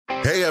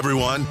Hey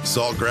everyone,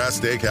 Saltgrass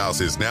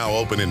Steakhouse is now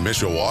open in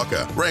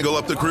Mishawaka. Wrangle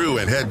up the crew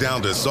and head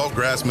down to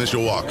Saltgrass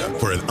Mishawaka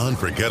for an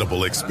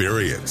unforgettable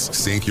experience.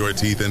 Sink your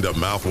teeth into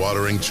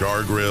mouth-watering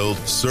char-grilled,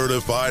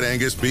 certified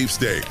Angus beef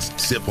steaks.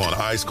 Sip on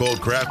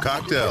ice-cold craft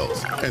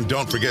cocktails. And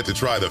don't forget to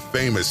try the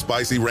famous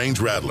spicy range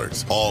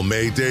rattlers, all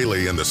made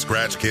daily in the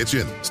Scratch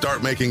Kitchen.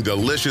 Start making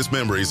delicious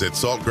memories at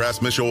Saltgrass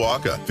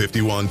Mishawaka,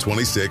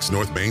 5126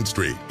 North Main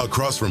Street,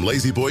 across from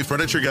Lazy Boy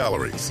Furniture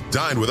Galleries.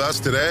 Dine with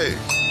us today.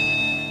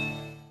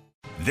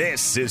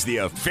 This is the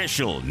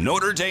official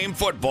Notre Dame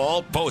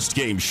football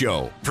postgame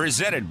show,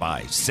 presented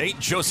by St.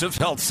 Joseph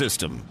Health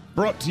System.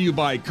 Brought to you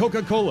by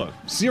Coca-Cola,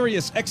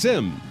 Sirius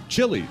XM,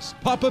 Chili's,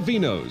 Papa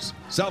Vino's,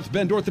 South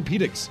Bend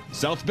Orthopedics,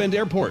 South Bend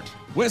Airport,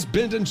 West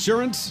Bend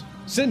Insurance,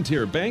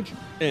 Centier Bank,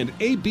 and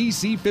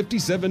ABC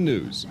 57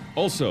 News.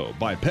 Also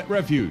by Pet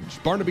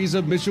Refuge, Barnaby's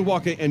of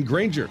Mishawaka and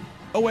Granger,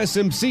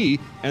 OSMC,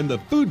 and the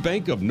Food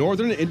Bank of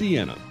Northern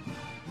Indiana.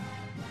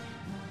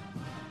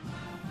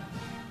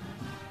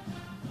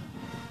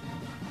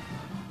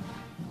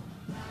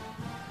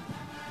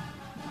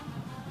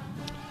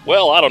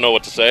 Well, I don't know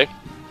what to say.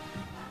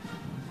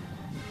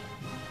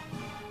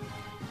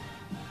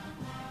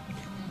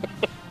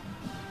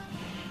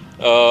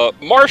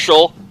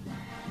 Marshall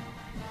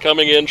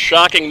coming in,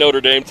 shocking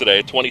Notre Dame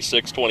today,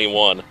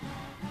 26-21.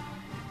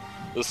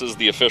 This is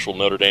the official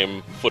Notre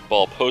Dame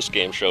football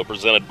postgame show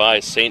presented by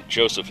St.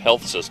 Joseph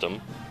Health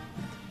System.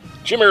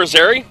 Jim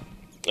Irizarry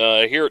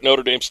here at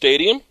Notre Dame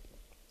Stadium.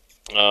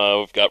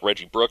 We've got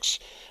Reggie Brooks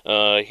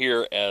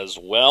here as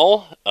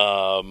well.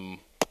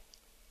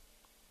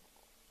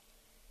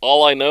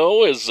 All I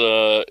know is,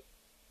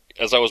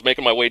 as I was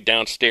making my way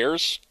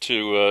downstairs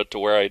to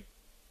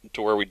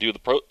where we do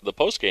the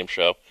post game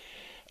show,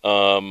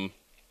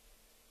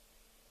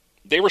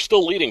 they were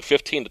still leading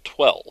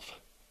 15-12,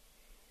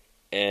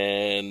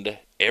 and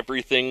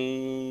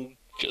everything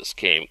just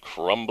came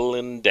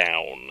crumbling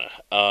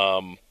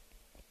down.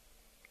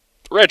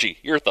 Reggie,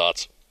 your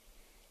thoughts?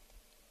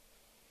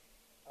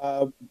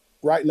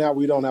 Right now,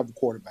 we don't have a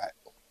quarterback.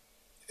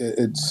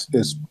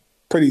 It's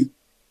pretty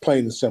plain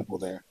and simple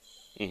there.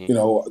 Mm-hmm.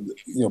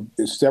 You know,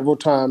 several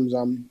times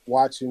I'm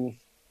watching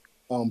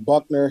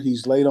Buckner.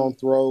 He's late on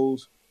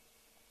throws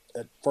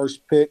at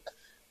first pick.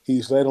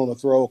 He's late on a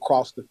throw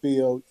across the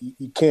field.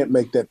 You can't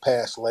make that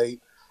pass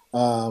late.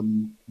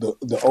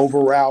 The over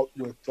route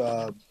with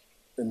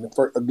in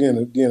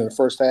the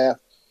first half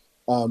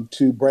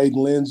to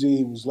Braden Lindsey,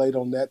 he was late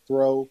on that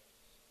throw.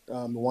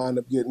 Wind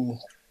up getting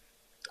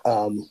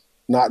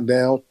knocked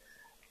down,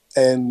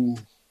 and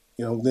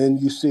then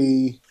you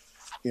see.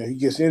 He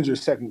gets injured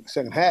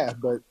second half,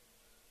 but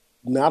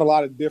not a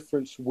lot of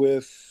difference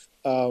with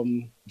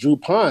Drew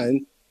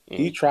Pine.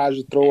 He tries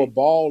to throw a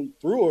ball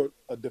through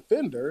a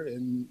defender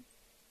and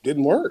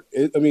didn't work.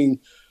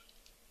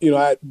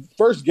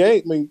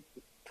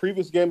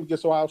 Previous game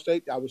against Ohio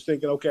State, I was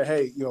thinking, okay,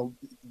 hey,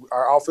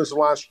 our offensive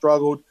line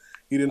struggled.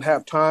 He didn't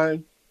have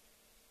time.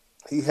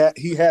 He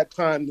had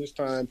time this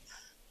time.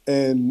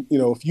 And,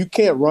 if you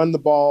can't run the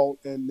ball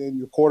and then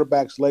your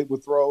quarterback's late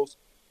with throws,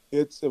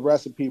 it's a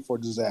recipe for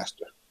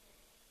disaster.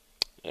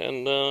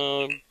 And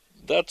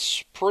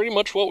that's pretty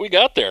much what we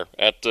got there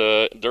at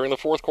during the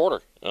fourth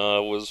quarter.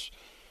 Was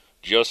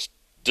just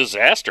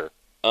disaster.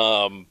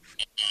 At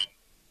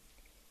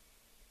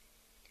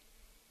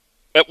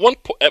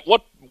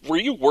what were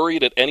you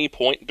worried at any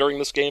point during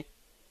this game?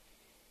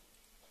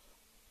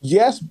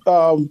 Yes,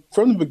 from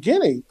the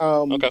beginning.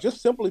 Okay.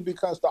 Just simply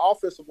because the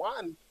offensive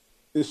line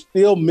is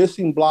still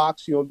missing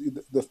blocks.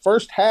 The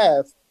first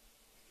half.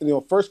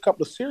 First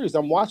couple of series,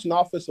 I'm watching the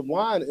offensive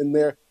line, and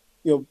they're,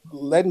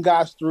 letting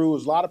guys through.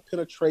 There's a lot of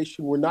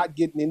penetration. We're not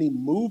getting any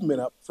movement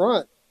up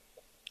front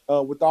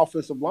with the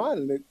offensive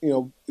line,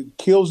 and it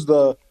kills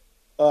the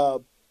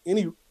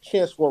any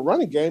chance for a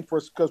running game for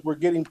us because we're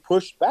getting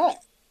pushed back.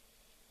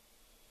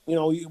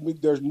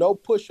 There's no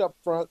push up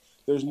front.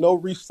 There's no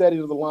resetting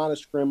of the line of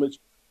scrimmage.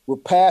 We're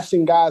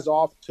passing guys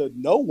off to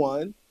no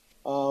one,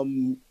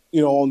 on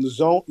the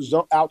zone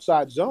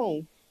outside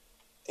zone,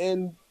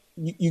 and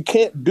you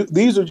can't do.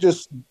 These are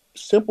just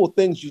simple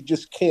things you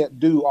just can't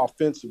do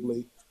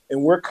offensively,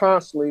 and we're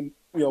constantly,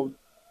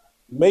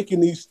 making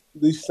these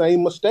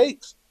same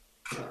mistakes.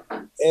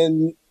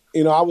 And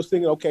I was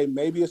thinking, okay,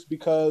 maybe it's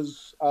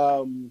because,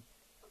 hey,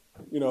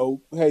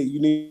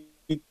 you need,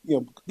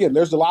 again,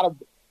 there's a lot of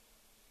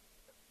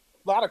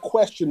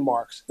question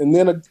marks, and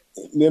then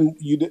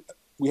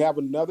we have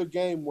another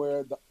game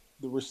where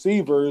the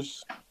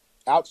receivers,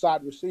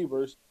 outside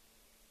receivers,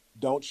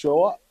 don't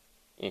show up.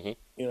 Mm-hmm.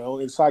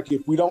 It's like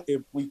if we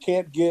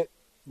can't get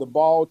the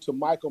ball to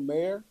Michael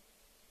Mayer,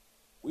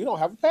 we don't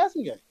have a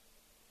passing game.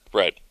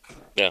 Right.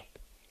 Yeah.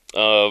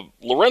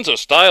 Lorenzo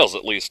Styles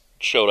at least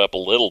showed up a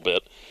little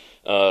bit.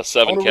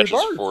 7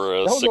 catches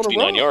for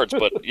 69 yards,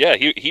 but yeah,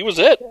 he was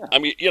it. Yeah. I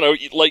mean,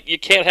 you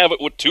can't have it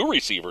with two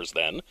receivers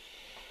then.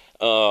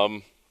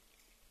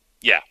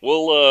 Yeah,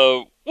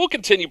 we'll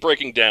continue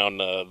breaking down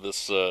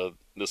this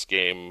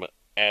game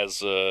as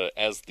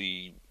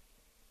the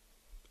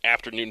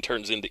afternoon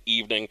turns into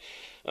evening.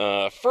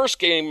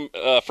 First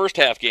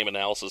half game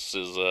analysis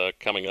is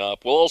coming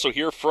up. We'll also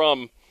hear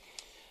from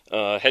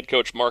head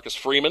coach Marcus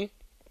Freeman.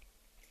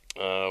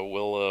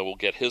 We'll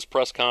get his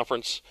press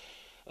conference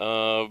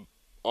on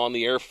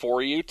the air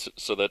for you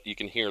so that you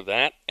can hear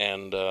that.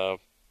 And,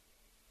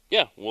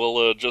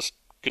 we'll just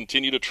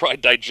continue to try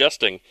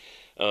digesting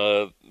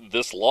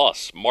this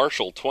loss.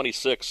 Marshall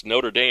 26,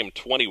 Notre Dame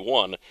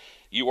 21.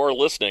 You are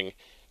listening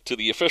to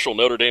the official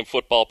Notre Dame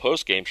football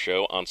postgame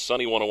show on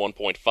Sunny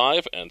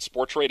 101.5 and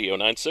Sports Radio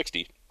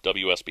 960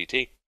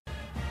 WSBT.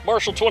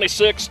 Marshall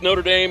 26,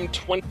 Notre Dame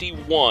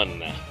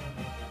 21.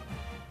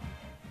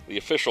 The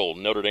official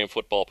Notre Dame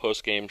football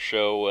postgame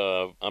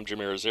show. I'm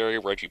Jameer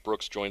Azari. Reggie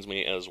Brooks joins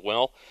me as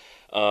well.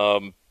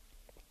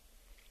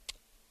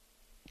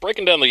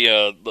 Breaking down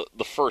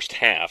the first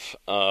half,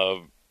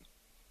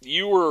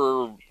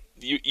 you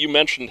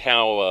mentioned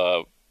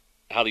how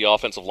the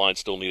offensive line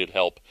still needed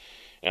help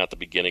at the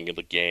beginning of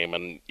the game,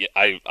 and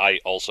I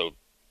also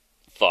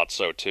thought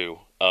so too.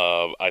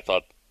 I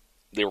thought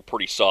they were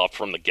pretty soft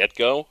from the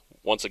get-go.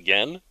 Once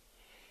again,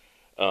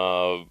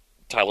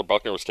 Tyler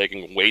Buchner was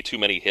taking way too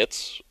many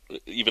hits,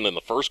 even in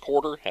the first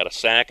quarter. Had a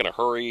sack in a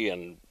hurry,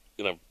 and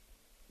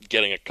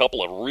getting a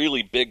couple of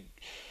really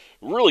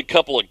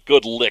couple of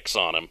good licks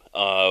on him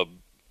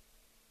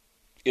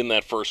in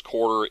that first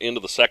quarter, into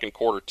the second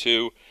quarter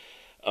too.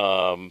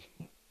 I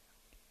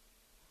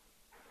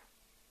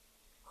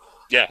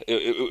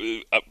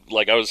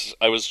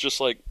was just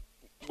like,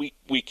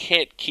 we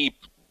can't keep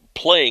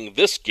playing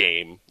this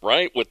game,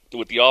 right?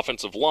 With the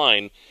offensive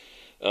line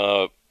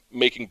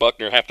making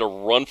Buchner have to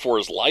run for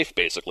his life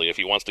basically if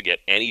he wants to get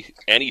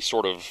any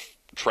sort of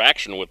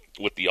traction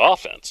with the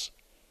offense.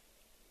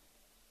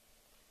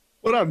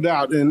 Without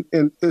doubt, and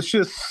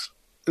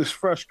it's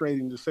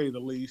frustrating to say the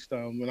least.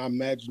 And I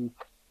imagine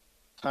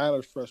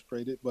Tyler's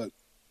frustrated, but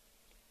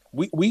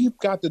we've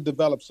got to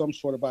develop some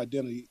sort of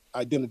identity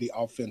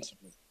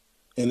offensively,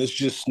 and it's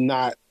just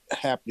not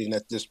happening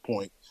at this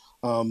point.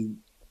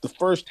 The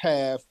first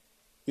half,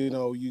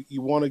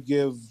 you want to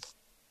give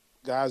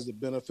guys the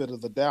benefit of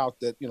the doubt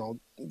that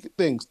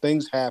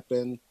things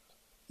happen,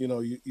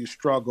 you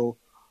struggle,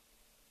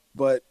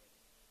 but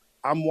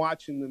I'm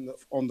watching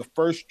on the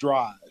first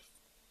drive,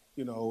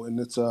 and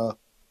it's a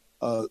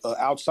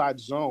outside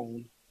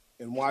zone,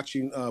 and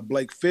watching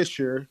Blake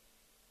Fisher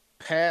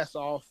pass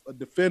off a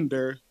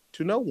defender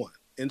to no one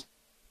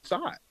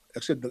inside.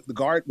 Except the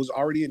guard was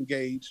already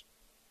engaged.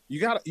 You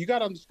got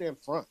to understand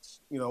fronts.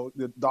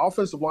 The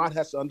offensive line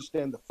has to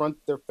understand the front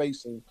they're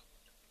facing,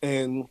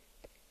 and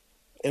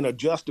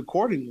adjust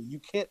accordingly. You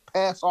can't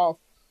pass off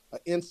an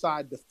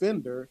inside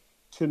defender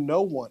to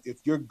no one. If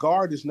your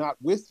guard is not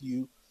with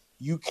you,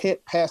 you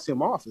can't pass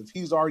him off. If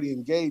he's already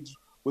engaged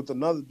with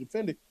another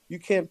defender, you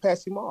can't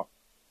pass him off.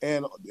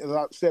 And as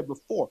I said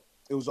before,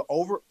 it was an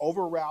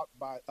over route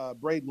by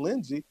Braden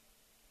Lindsey,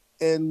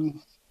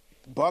 and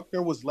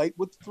Buchner was late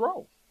with the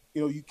throw.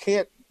 You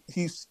can't.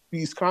 He's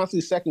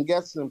constantly second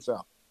guessing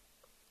himself.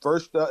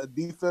 First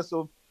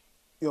defensive,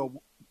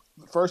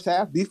 first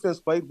half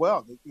defense played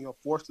well. They,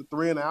 forced a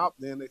 3 and out.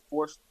 Then they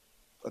forced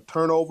a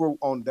turnover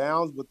on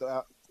downs with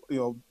the,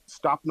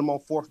 stopping them on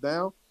fourth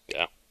down.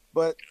 Yeah.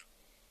 But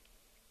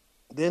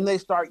then they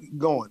start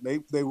going.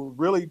 They were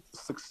really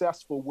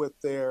successful with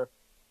their,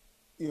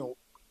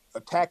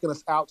 attacking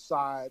us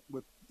outside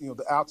with,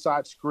 the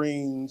outside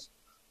screens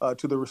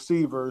to the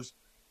receivers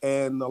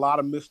and a lot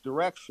of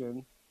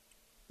misdirection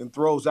and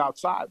throws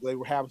outside. They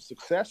were having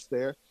success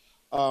there.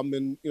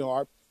 And,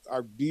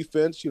 our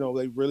defense,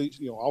 they really,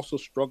 also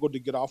struggled to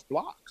get off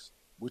blocks,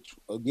 which,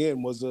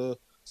 again, was a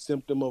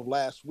symptom of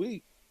last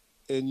week.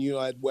 And,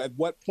 at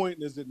what point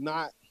is it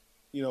not,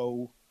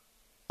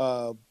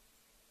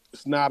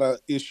 it's not an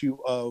issue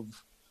of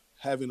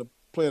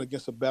playing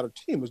against a better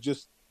team. It's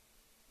just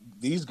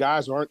these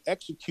guys aren't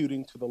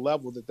executing to the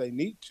level that they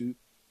need to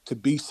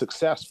be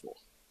successful.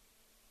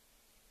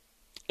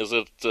 Is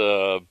it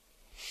do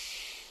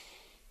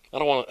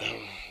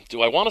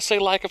I want to say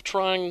lack of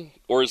trying,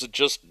 or is it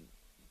just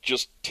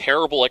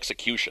terrible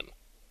execution?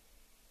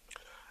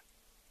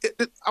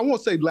 I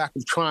won't say lack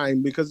of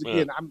trying because,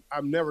 again,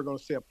 I'm never going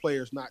to say a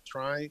player's not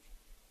trying.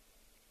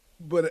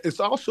 But it's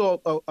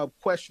also a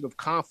question of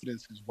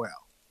confidence as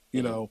well.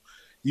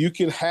 You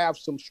can have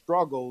some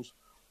struggles,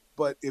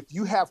 but if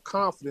you have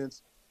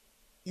confidence,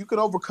 you can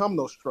overcome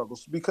those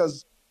struggles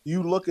because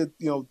you look at,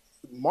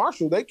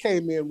 Marshall, they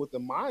came in with the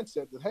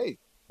mindset that, hey,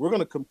 we're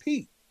going to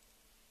compete.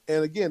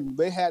 And again,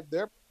 they had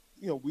their,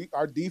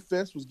 our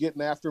defense was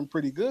getting after them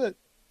pretty good,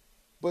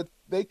 but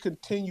they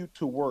continued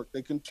to work.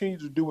 They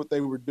continued to do what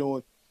they were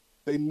doing.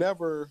 They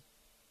never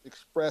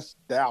expressed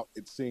doubt,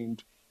 it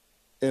seemed,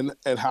 in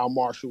how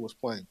Marshall was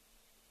playing.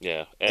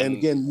 Yeah. And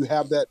again, you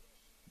have that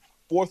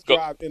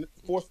drive,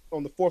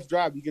 on the fourth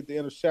drive, you get the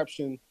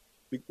interception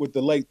with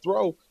the late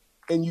throw,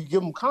 and you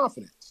give them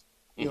confidence.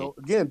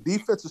 Again,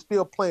 defense is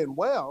still playing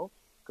well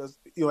because,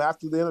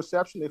 after the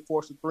interception, they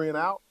forced a 3 and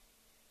out.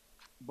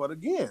 But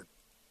again,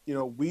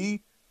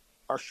 we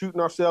are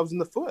shooting ourselves in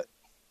the foot.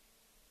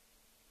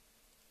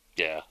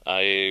 Yeah,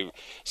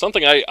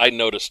 something I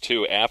noticed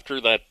too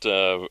after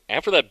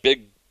that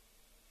big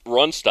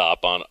run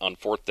stop on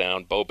fourth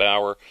down, Bo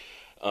Bauer,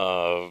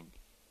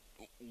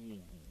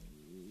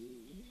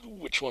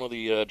 which one of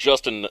the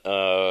Justin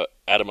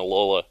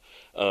Adamilola,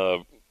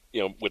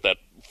 with that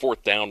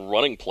fourth down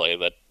running play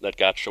that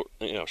got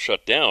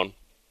shut down.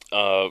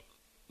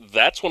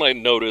 That's when I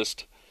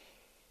noticed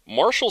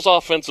Marshall's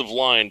offensive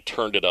line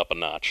turned it up a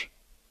notch,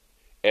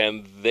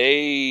 and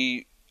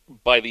they,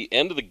 by the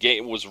end of the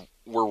game,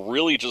 were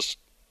really just,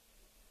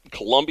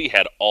 Columbia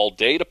had all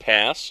day to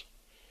pass.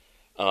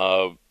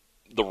 The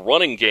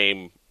running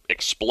game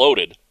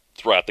exploded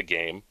throughout the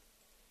game.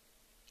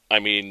 I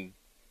mean,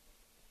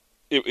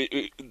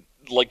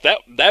 like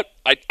that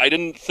I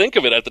didn't think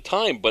of it at the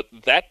time, but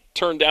that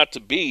turned out to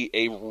be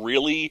a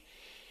really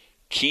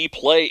key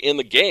play in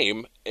the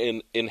game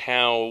in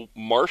how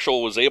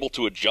Marshall was able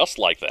to adjust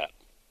like that.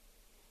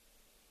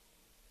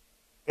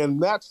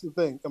 And that's the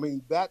thing. I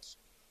mean, that's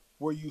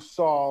where you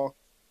saw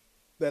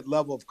that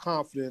level of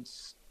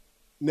confidence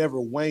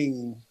never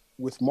wane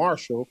with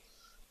Marshall,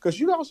 because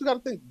you also got to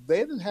think they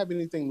didn't have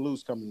anything to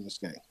lose coming in this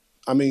game.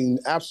 I mean,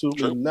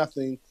 absolutely True.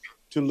 Nothing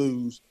to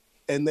lose,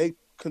 and they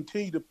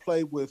continue to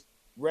play with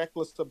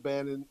reckless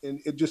abandon,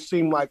 and it just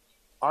seemed like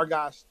our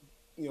guys,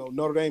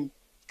 Notre Dame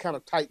kind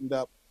of tightened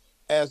up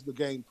as the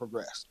game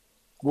progressed,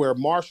 where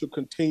Marshall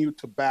continued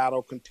to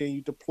battle,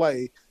 continued to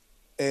play,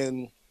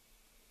 and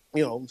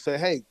say,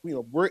 hey,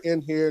 we're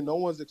in here, no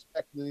one's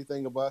expecting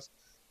anything of us,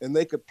 and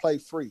they could play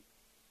free,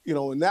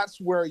 and that's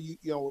where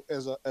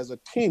as a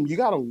team, you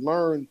got to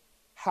learn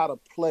how to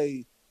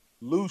play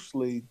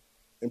loosely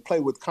and play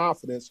with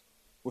confidence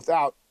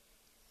without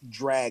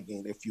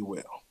dragging, if you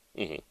will.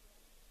 Mm-hmm.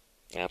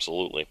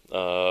 Absolutely.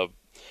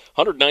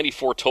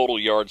 194 total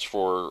yards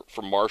for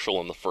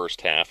Marshall in the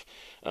first half,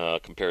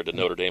 compared to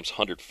Notre Dame's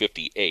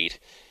 158.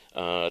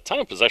 Time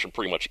of possession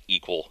pretty much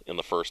equal in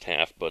the first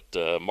half, but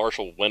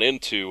Marshall went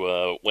into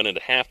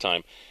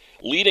halftime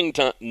leading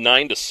to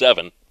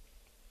 9-7.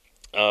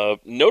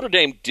 Notre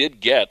Dame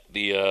did get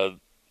the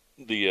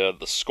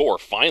score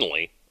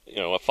finally.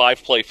 A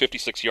 5-play,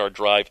 56-yard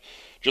drive.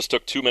 Just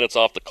took 2 minutes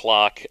off the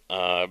clock.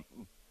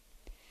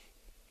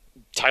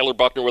 Tyler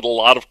Buchner with a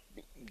lot of,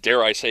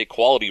 dare I say,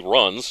 quality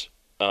runs,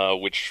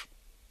 which,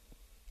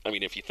 I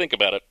mean, if you think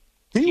about it,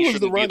 he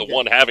shouldn't be the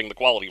one having the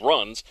quality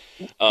runs.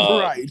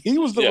 Right. He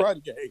was the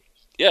run game.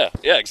 Yeah,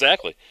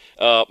 exactly.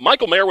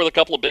 Michael Mayer with a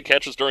couple of big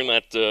catches during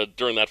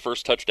that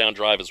first touchdown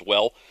drive as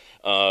well.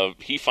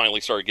 He finally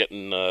started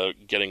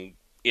getting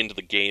into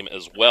the game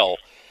as well.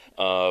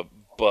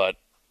 But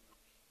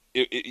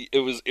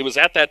it was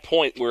at that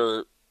point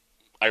where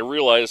I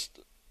realized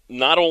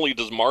not only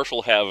does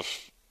Marshall have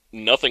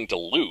nothing to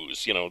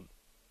lose,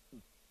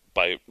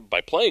 by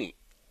playing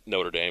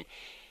Notre Dame,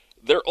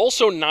 they're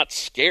also not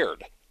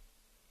scared.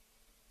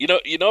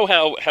 You know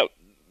how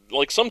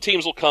like some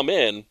teams will come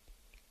in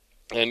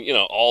and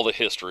all the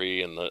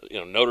history and the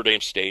Notre Dame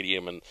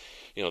Stadium and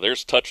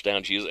there's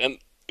touchdown Jesus, and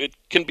it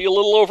can be a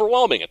little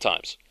overwhelming at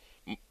times.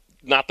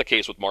 Not the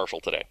case with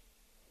Marshall today.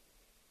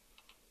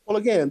 Well,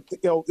 again,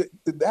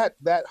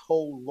 that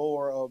whole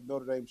lore of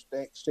Notre Dame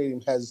Stadium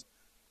has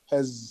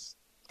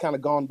kind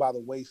of gone by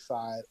the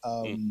wayside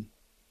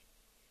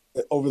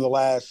over the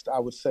last, I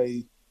would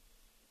say,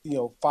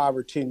 5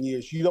 or 10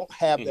 years. You don't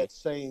have that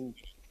same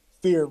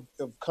fear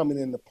of coming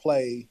in to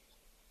play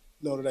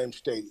Notre Dame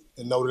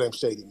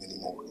Stadium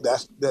anymore.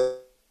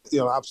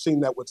 I've seen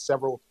that with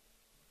several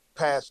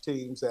past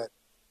teams that,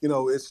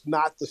 it's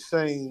not the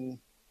same.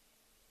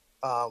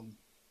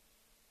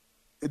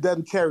 It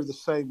doesn't carry the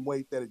same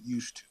weight that it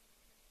used to.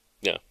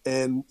 Yeah.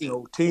 And,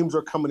 teams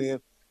are coming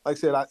in. Like I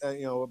said, I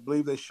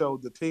believe they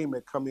showed the team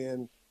that come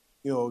in,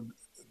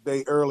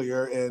 day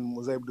earlier and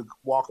was able to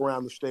walk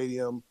around the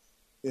stadium.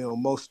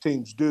 Most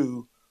teams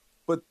do,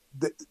 but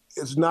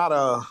there's not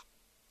a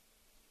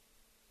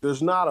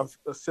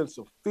sense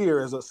of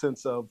fear, as a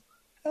sense of,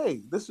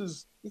 hey, this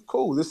is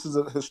cool. This is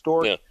a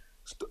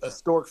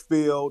historic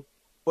field,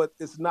 but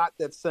it's not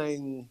that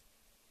saying,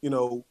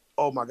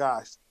 oh my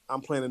gosh,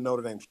 I'm playing in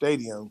Notre Dame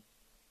Stadium,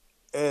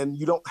 and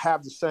you don't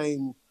have the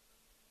same,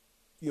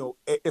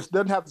 it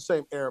doesn't have the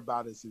same air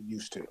about it as it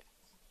used to.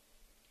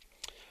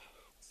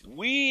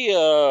 We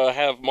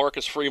have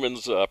Marcus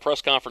Freeman's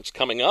press conference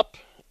coming up.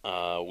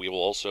 We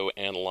will also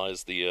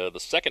analyze the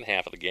second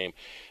half of the game.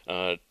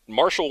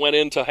 Marshall went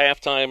into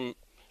halftime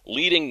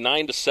leading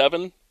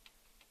 9-7,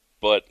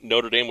 but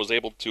Notre Dame was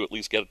able to at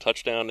least get a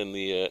touchdown in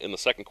the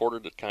second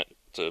quarter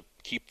to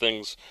keep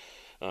things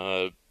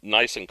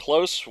nice and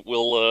close.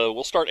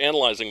 We'll start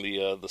analyzing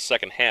the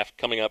second half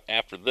coming up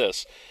after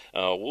this.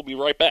 We'll be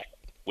right back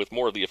with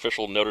more of the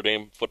official Notre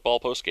Dame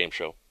football postgame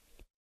show.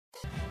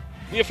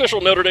 The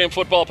official Notre Dame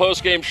football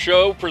postgame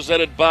show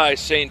presented by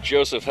St.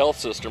 Joseph Health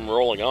System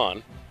rolling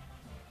on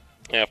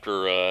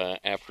after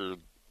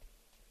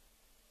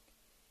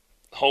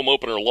home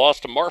opener loss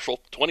to Marshall.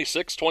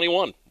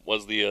 26-21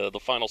 was the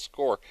final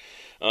score.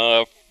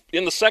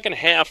 In the second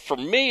half, for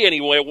me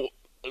anyway,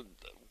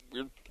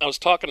 I was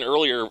talking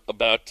earlier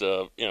about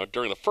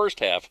during the first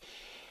half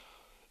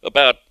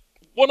about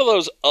one of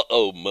those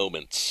uh-oh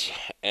moments,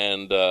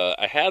 and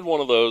I had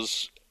one of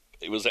those.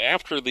 It was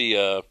after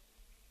the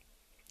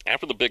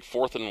big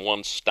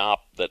 4th-and-1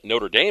 stop that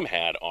Notre Dame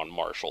had on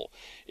Marshall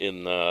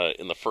in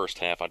the first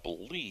half, I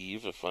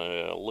believe. If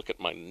I look at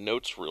my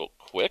notes real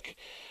quick,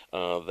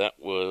 that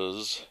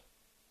was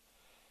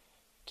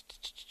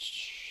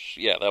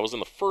in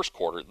the first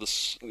quarter.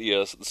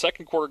 The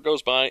second quarter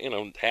goes by.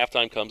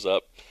 Halftime comes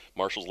up.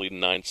 Marshall's leading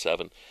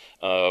 9-7.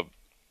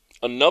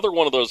 Another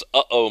one of those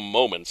uh-oh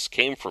moments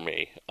came for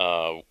me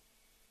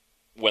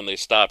when they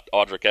stopped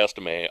Audric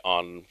Estime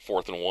on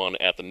 4th-and-1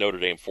 at the Notre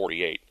Dame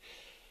 48.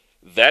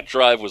 That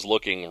drive was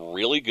looking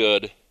really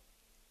good,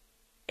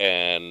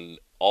 and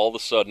all of a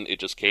sudden it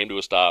just came to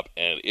a stop,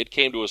 and it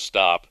came to a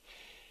stop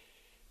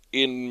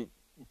in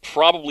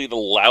probably the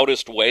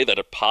loudest way that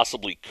it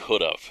possibly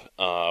could have.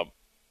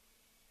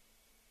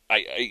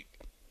 I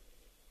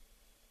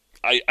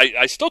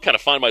still kind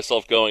of find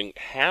myself going,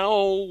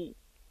 how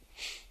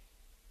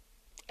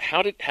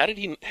did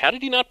he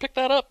not pick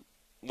that up?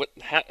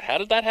 How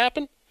did that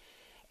happen?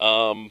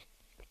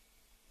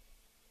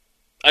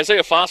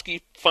 Isaiah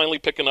Foskey finally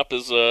picking up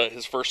his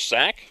first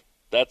sack.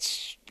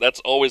 That's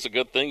always a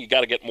good thing. You got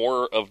to get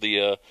more of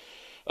the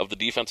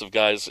defensive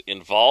guys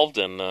involved,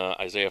 and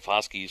Isaiah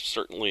Foskey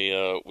certainly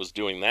was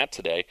doing that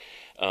today.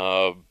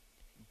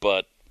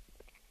 But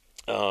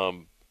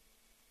the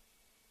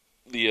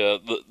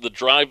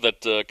drive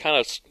that kind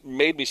of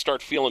made me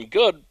start feeling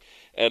good,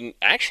 and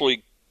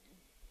actually,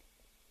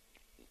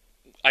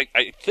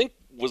 I think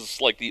was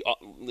like the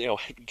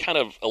kind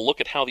of a look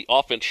at how the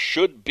offense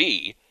should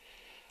be.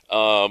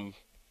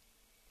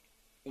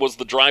 Was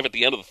the drive at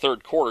the end of the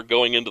third quarter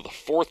going into the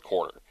fourth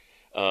quarter.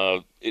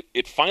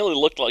 It finally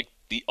looked like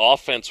the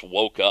offense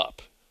woke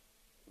up.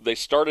 They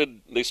started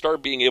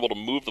being able to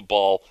move the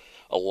ball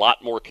a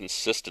lot more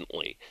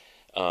consistently,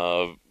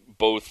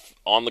 both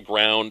on the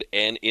ground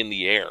and in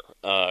the air.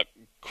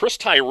 Chris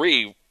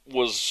Tyree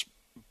was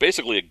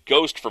basically a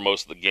ghost for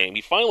most of the game.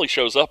 He finally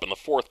shows up in the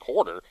fourth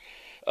quarter.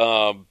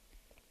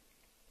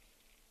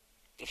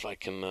 If I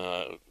can,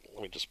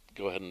 let me just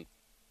go ahead and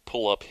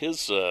pull up his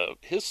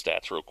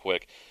stats real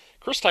quick.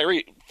 Chris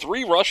Tyree,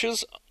 3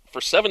 rushes for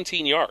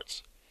 17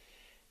 yards.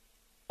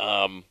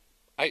 I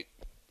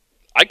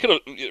could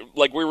have,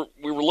 like, we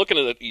were looking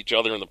at each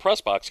other in the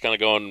press box, kind of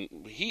going,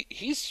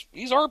 he's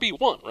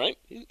RB1, right?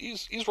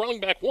 He's running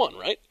back 1,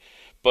 right?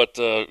 But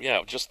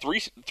just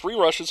three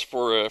rushes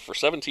for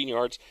 17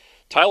 yards.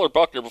 Tyler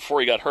Buckner, before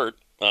he got hurt,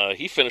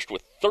 he finished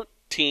with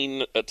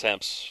 13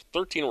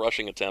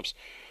 rushing attempts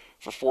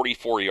for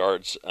 44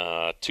 yards,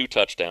 2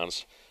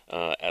 touchdowns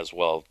as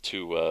well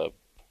to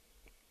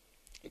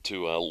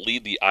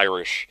lead the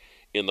Irish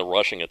in the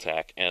rushing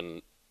attack.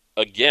 And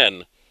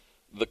again,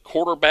 the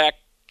quarterback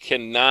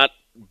cannot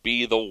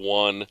be the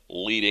one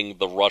leading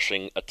the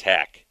rushing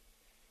attack.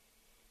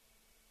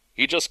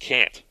 He just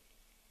can't.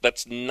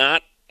 That's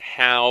not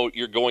how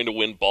you're going to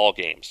win ball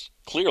games,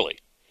 clearly.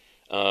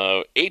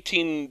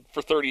 18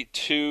 for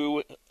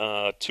 32,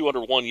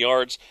 201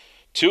 yards,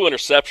 2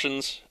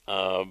 interceptions,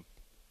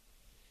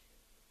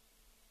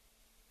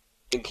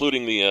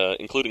 including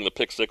the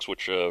pick six,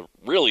 which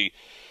really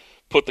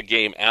put the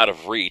game out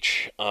of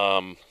reach.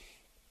 What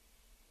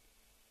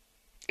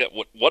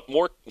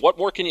more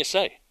can you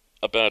say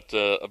about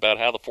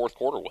how the fourth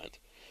quarter went?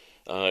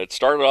 It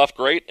started off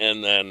great,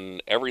 and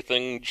then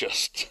everything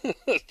just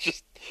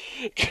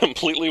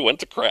completely went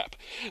to crap.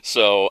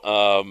 So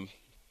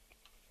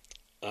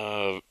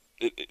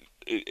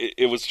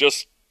it was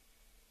just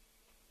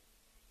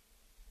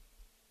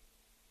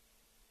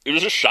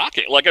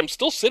shocking. Like, I'm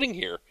still sitting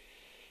here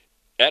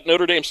at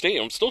Notre Dame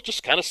Stadium. I'm still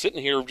just kind of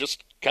sitting here,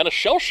 just kind of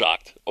shell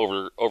shocked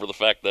over the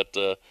fact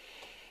that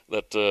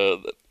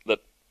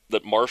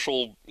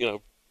Marshall,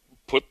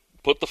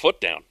 put the foot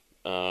down,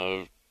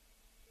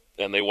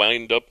 and they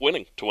wind up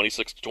winning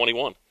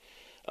 26-21.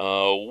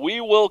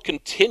 We will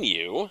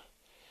continue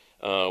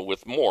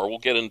with more. We'll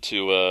get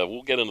into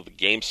the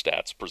game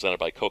stats presented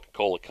by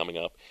Coca-Cola coming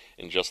up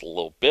in just a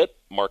little bit.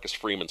 Marcus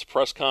Freeman's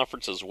press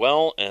conference as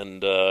well,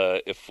 and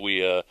if we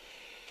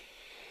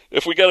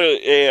get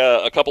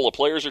a couple of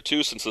players or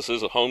two, since this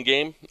is a home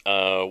game,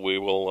 we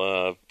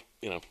will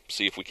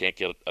see if we can't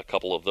get a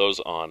couple of those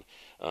on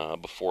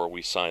before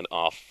we sign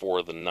off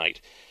for the night.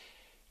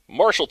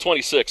 Marshall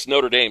 26,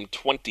 Notre Dame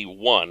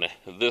 21.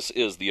 This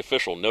is the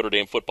official Notre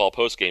Dame football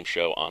postgame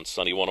show on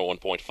Sunny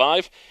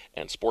 101.5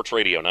 and Sports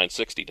Radio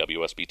 960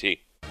 WSBT.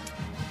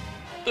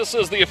 This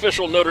is the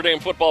official Notre Dame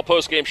football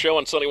postgame show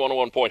on Sunny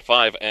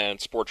 101.5 and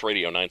Sports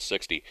Radio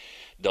 960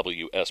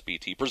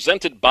 WSBT,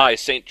 presented by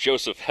St.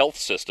 Joseph Health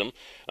System.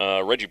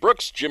 Reggie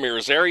Brooks, Jimmy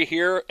Rosari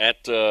here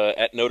at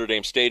Notre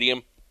Dame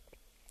Stadium.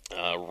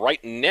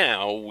 Right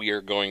now, we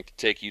are going to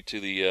take you to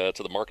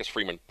the Marcus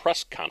Freeman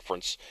press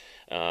conference.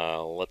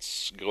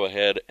 Let's go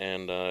ahead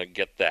and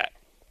get that.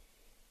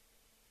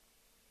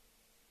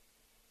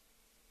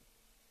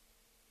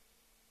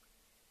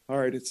 All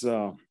right, it's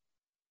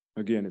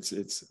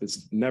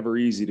never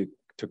easy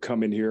to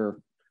come in here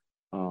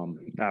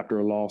after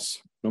a loss,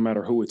 no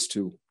matter who it's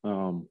to.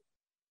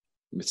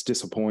 It's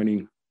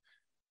disappointing.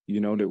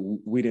 that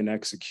we didn't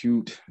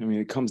execute. I mean,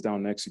 it comes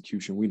down to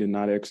execution. We did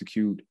not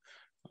execute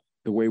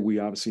the way we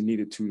obviously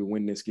needed to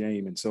win this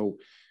game. And so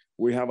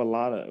we have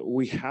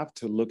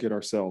to look at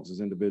ourselves as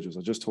individuals.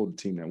 I just told the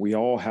team that we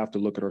all have to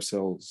look at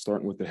ourselves,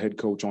 starting with the head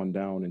coach on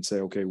down, and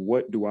say, okay,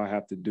 what do I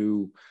have to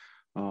do?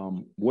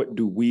 What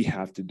do we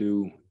have to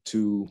do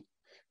to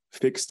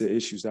fix the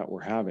issues that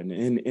we're having,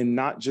 and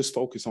not just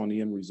focus on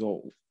the end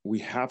result. We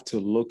have to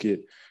look at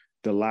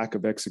the lack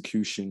of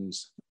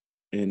executions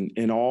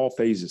in all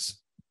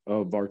phases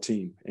of our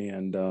team,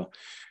 and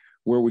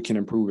where we can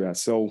improve at.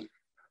 So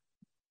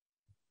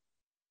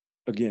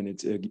again,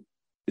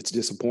 it's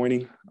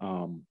disappointing.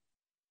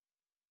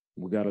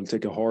 We got to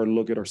take a hard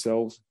look at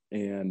ourselves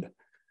and,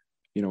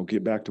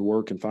 get back to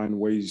work and find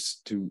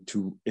ways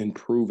to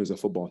improve as a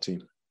football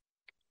team.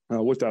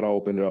 With that, I'll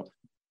open it up.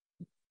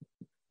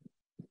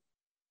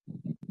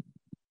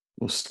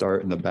 We'll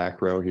start in the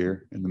back row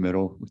here in the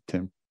middle with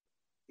Tim.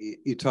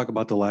 You talk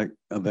about the lack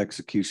of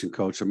execution,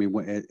 Coach. I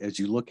mean, as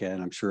you look at it,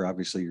 I'm sure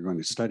obviously you're going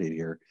to study it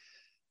here.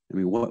 I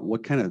mean,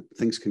 what kind of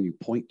things can you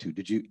point to?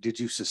 Did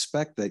you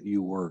suspect that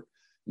you were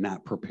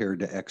not prepared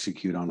to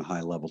execute on a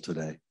high level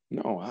today?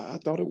 No, I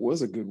thought it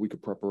was a good week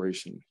of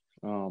preparation.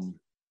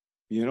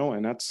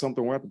 And that's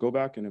something we have to go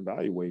back and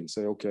evaluate and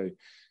say, okay,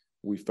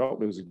 we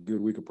felt it was a good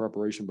week of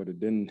preparation, but it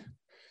didn't,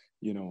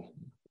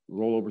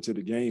 roll over to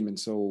the game. And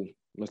so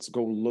let's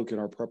go look at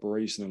our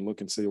preparation and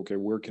look and say, okay,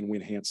 where can we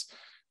enhance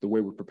the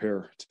way we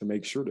prepare to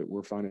make sure that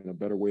we're finding a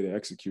better way to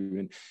execute?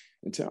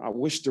 And I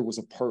wish there was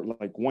a part,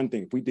 like one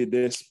thing, if we did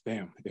this,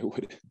 bam, it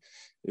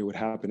would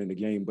happen in the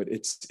game. But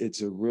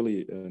it's a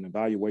really an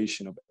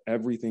evaluation of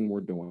everything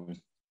we're doing,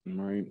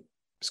 right?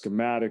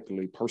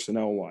 Schematically,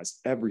 personnel wise,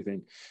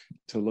 everything,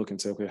 to look and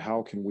say, okay,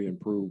 how can we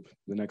improve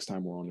the next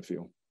time we're on the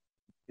field?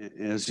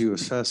 As you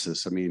assess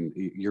this, I mean,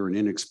 you're an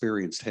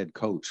inexperienced head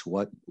coach.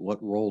 What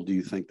role do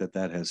you think that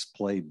has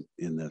played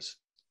in this?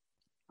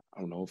 I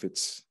don't know if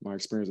it's my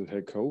experience as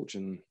head coach,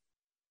 and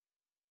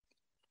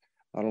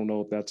I don't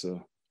know if that's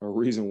a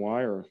reason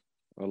why or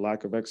a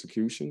lack of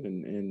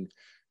execution.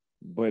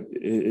 But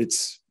it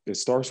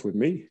starts with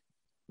me,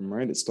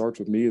 right? It starts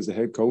with me as a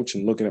head coach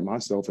and looking at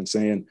myself and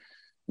saying,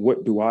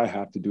 what do I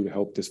have to do to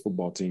help this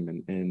football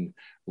team, and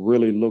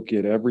really look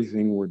at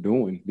everything we're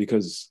doing,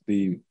 because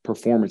the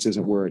performance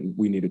isn't where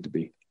we need it to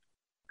be.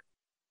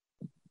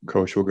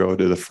 Coach, we'll go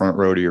to the front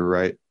row to your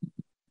right.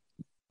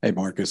 Hey,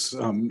 Marcus,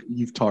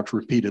 you've talked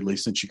repeatedly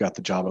since you got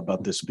the job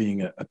about this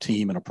being a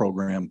team and a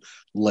program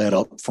led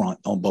up front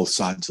on both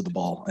sides of the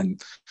ball. And,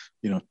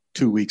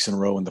 2 weeks in a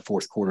row in the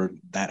fourth quarter,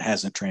 that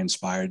hasn't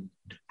transpired.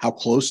 How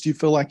close do you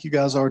feel like you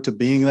guys are to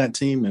being that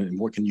team, and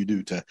what can you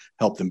do to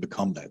help them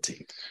become that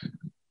team?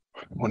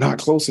 Well, not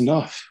close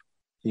enough,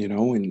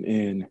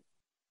 and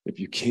if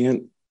you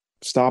can't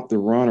stop the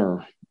run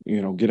or,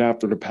 get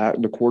after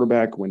the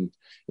quarterback when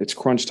it's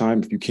crunch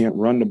time, if you can't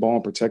run the ball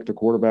and protect the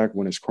quarterback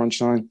when it's crunch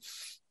time,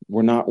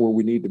 we're not where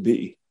we need to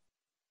be,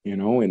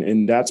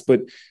 and that's,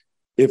 but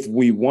if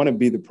we want to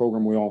be the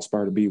program we all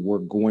aspire to be, we're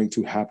going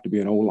to have to be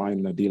an O-line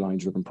and a D-line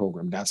driven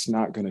program. That's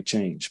not going to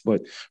change,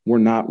 but we're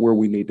not where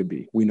we need to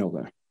be. We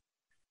know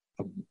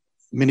that.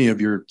 Many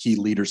of your key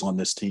leaders on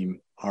this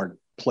team are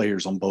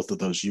players on both of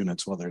those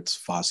units, whether it's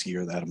Foskey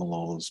or the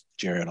Adamalolos,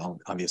 Jared,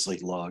 obviously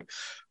Lug.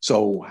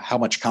 So how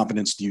much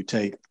confidence do you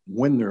take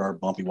when there are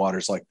bumpy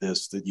waters like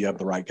this that you have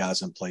the right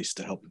guys in place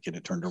to help get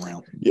it turned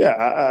around? Yeah,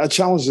 I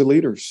challenge the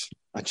leaders.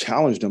 I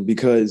challenge them,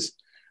 because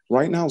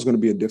right now is going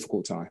to be a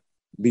difficult time,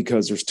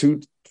 because there's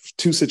two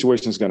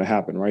situations going to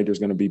happen, right? There's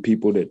going to be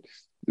people that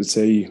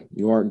say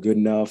you aren't good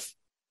enough,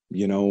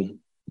 you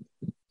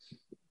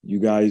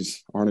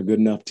guys aren't a good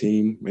enough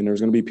team. And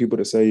there's going to be people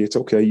that say, it's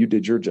okay, you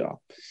did your job.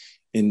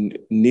 And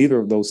neither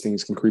of those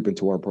things can creep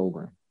into our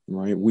program,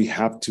 right? We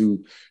have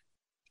to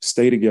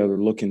stay together,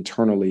 look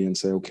internally and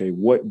say, okay,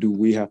 what do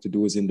we have to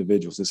do as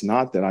individuals? It's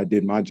not that I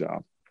did my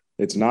job.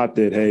 It's not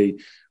that, hey,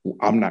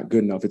 I'm not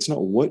good enough. It's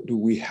not, what do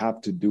we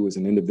have to do as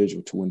an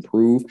individual to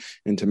improve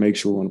and to make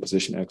sure we're in a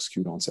position to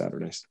execute on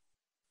Saturdays?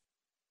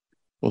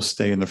 We'll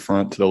stay in the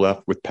front to the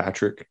left with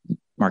Patrick.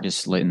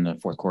 Marcus, late in the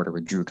fourth quarter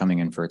with Drew coming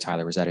in for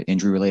Tyler, was that an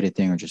injury-related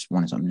thing or just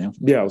wanted something new?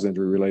 Yeah, it was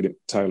injury-related.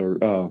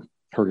 Tyler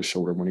hurt his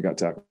shoulder when he got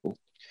tackled.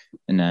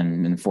 And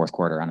then in the fourth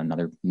quarter on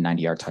another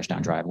 90-yard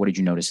touchdown drive, what did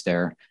you notice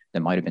there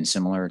that might have been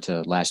similar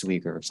to last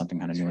week or something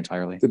kind of new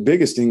entirely? The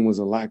biggest thing was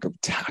a lack of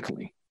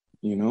tackling.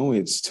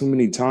 It's too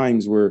many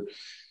times where,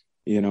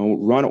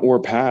 run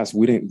or pass,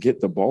 we didn't get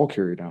the ball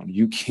carried down.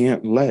 You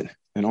can't let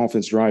an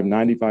offense drive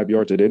 95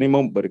 yards at any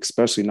moment, but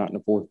especially not in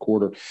the fourth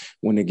quarter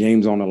when the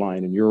game's on the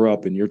line and you're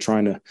up and you're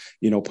trying to,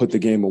 put the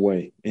game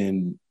away.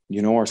 And,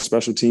 our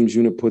special teams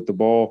unit put the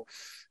ball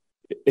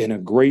in a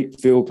great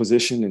field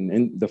position and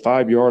in the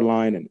 5-yard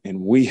line. And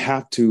we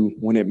have to,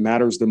 when it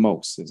matters the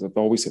most, as I've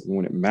always said,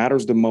 when it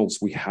matters the most,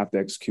 we have to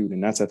execute.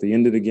 And that's at the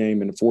end of the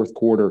game in the fourth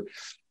quarter.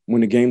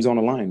 When the game's on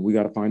the line, we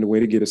got to find a way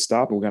to get a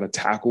stop, and we got to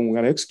tackle, and we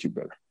got to execute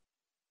better.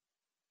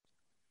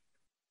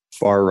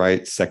 Far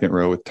right, second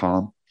row with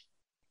Tom.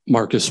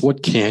 Marcus,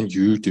 what can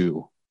you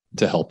do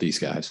to help these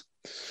guys?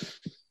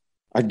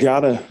 I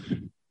gotta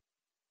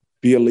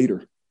be a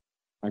leader.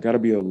 I got to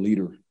be a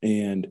leader.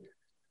 And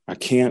I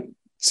can't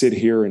sit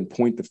here and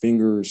point the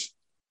fingers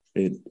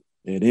at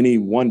any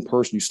one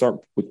person. You start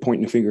with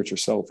pointing the finger at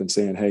yourself and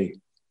saying, hey,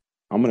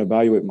 I'm going to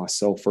evaluate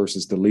myself first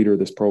as the leader of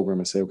this program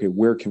and say, okay,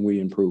 where can we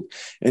improve?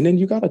 And then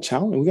we got to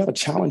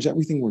challenge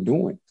everything we're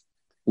doing.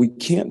 We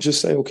can't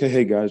just say, okay,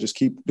 hey guys, just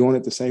keep doing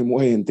it the same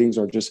way and things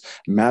are just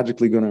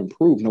magically going to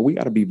improve. No, we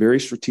got to be very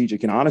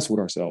strategic and honest with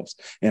ourselves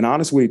and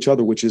honest with each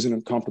other, which isn't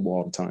uncomfortable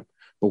all the time.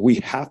 But we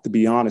have to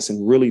be honest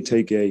and really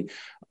take a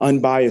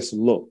unbiased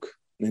look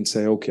and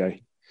say,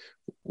 okay,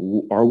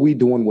 are we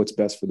doing what's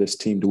best for this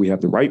team? Do we have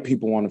the right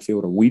people on the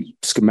field? Are we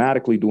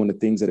schematically doing the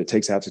things that it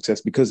takes to have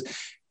success? Because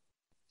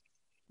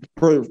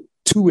for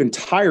 2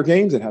 entire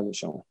games, it hasn't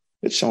shown.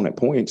 It's shown at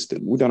points.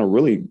 We've done a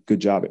really good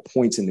job at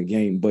points in the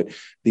game, but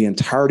the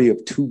entirety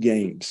of 2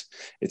 games,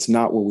 it's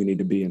not where we need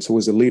to be. And so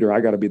as a leader,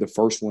 I got to be the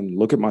first one to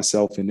look at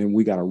myself, and then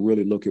we got to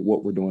really look at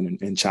what we're doing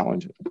and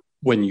challenge it.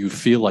 When you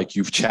feel like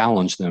you've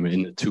challenged them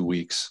in the 2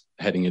 weeks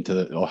heading into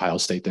the Ohio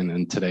State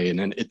and today, and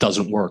then it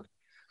doesn't work,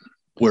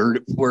 where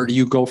do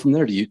you go from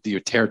there? Do you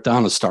tear it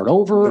down and start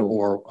over,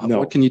 or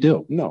what can you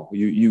do? No,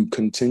 you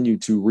continue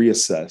to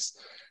reassess.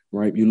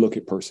 Right. You look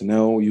at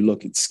personnel, you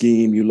look at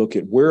scheme, you look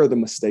at where are the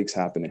mistakes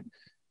happening.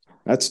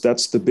 That's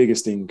the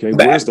biggest thing. Okay.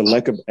 Where's the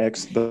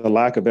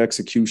lack of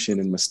execution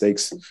and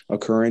mistakes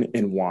occurring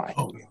and why?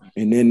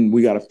 And then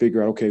we got to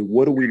figure out, okay,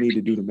 what do we need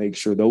to do to make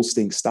sure those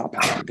things stop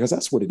happening? Because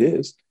that's what it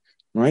is.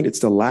 Right.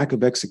 It's the lack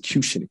of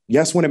execution.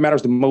 Yes, when it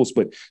matters the most,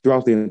 but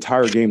throughout the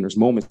entire game, there's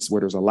moments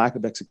where there's a lack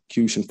of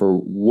execution for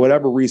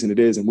whatever reason it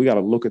is. And we got to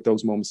look at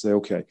those moments and say,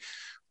 okay,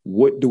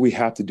 what do we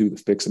have to do to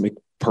fix it?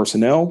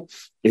 Personnel?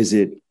 Is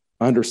it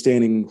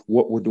understanding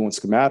what we're doing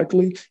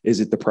schematically? Is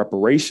it the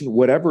preparation?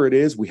 Whatever it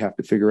is, we have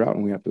to figure out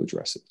and we have to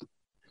address it.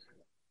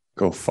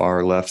 Go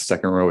far left,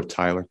 second row with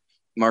Tyler.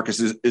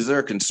 Marcus, is there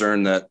a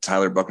concern that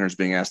Tyler Buchner is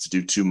being asked to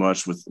do too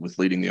much with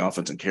leading the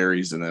offense in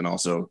carries and then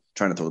also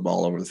trying to throw the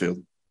ball over the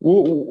field?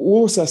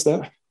 We'll assess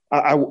that.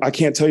 I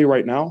can't tell you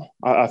right now.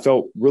 I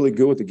felt really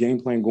good with the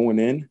game plan going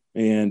in,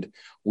 and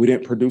we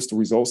didn't produce the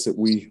results that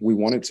we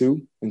wanted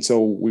to. And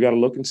so we got to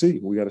look and see.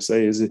 We got to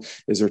say, is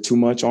there too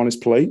much on his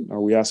plate?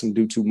 Are we asking him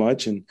to do too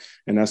much? And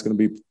that's going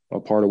to be a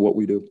part of what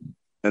we do.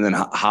 And then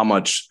how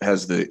much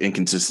has the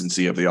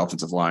inconsistency of the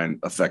offensive line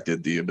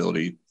affected the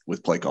ability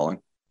with play calling?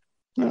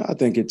 I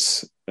think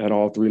it's at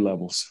all 3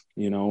 levels,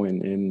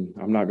 and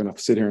I'm not going to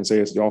sit here and say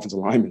it's the offensive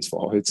lineman's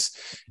fault. It's,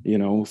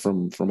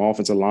 from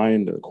offensive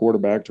line to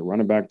quarterback to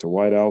running back to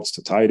wideouts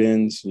to tight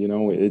ends,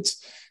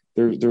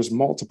 there's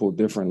multiple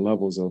different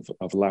levels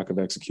of lack of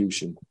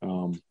execution.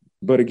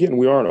 But again,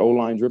 we are an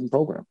O-line driven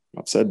program.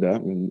 I've said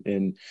that,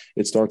 and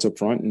it starts up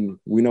front, and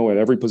we know at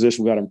every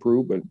position we got to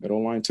improve, but at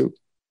O-line too.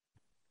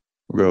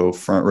 We'll go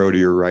front row to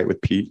your right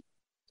with Pete.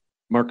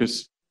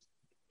 Marcus,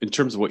 in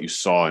terms of what you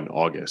saw in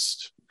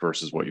August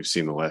versus what you've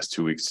seen the last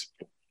 2 weeks,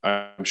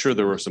 I'm sure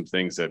there were some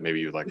things that maybe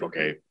you're like,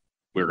 okay,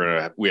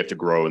 we have to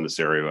grow in this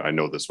area. I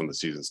know this when the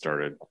season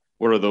started.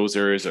 What are those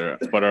areas?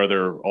 But are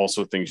there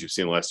also things you've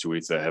seen the last 2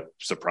 weeks that have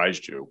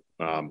surprised you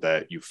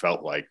that you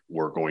felt like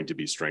were going to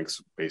be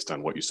strengths based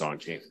on what you saw in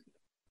camp?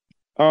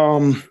 I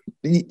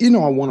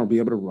want to be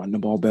able to run the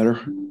ball better,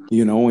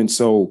 and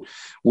so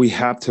we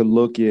have to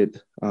look at,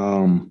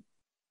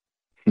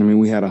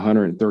 we had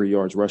 130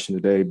 yards rushing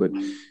today, but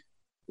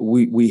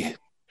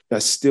I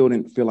still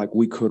didn't feel like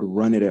we could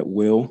run it at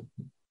will,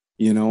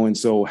 and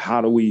so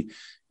how do we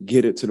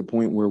get it to the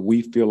point where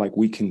we feel like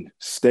we can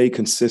stay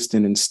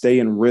consistent and stay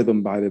in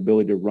rhythm by the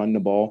ability to run the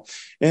ball?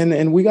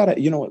 And we got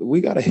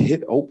to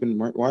hit open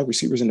wide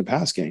receivers in the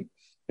pass game.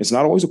 It's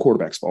not always a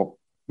quarterback's fault,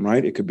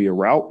 right? It could be a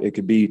route. It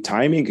could be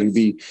timing. It could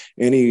be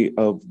any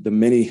of the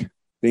many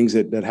things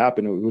that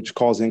happen, which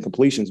cause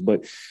incompletions.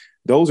 But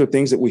those are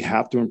things that we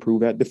have to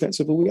improve at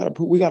defensively.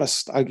 We got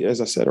to,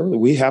 as I said earlier,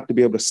 we have to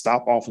be able to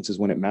stop offenses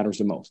when it matters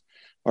the most.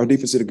 Our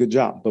defense did a good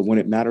job, but when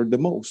it mattered the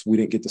most, we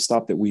didn't get the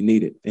stop that we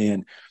needed.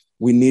 And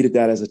we needed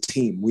that as a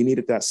team. We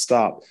needed that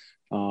stop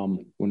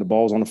when the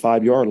ball's on the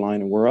 5-yard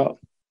line and we're up.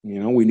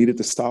 We needed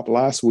the stop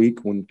last week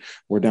when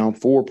we're down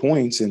 4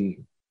 points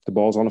and the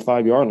ball's on the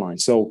 5-yard line.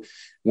 So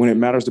when it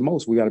matters the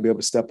most, we got to be able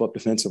to step up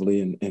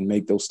defensively and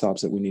make those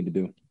stops that we need to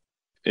do.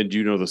 And do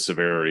you know the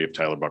severity of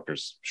Tyler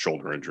Buchner's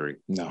shoulder injury?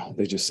 No,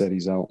 they just said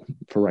he's out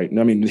for right.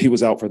 I mean, he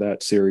was out for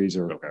that series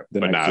or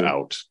but not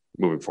out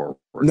moving forward.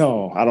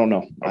 No, I don't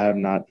know. Okay. I have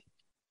not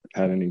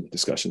had any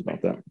discussions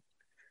about that.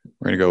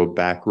 We're going to go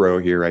back row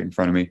here right in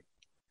front of me.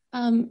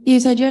 You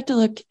said you have to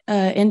look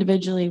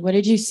individually. What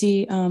did you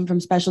see from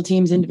special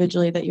teams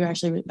individually that you're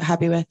actually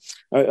happy with?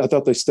 I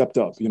thought they stepped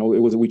up.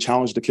 We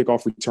challenged the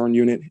kickoff return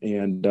unit,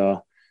 and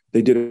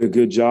they did a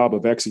good job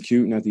of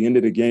executing. At the end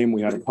of the game,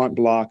 we had a punt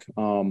block.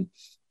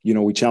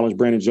 We challenged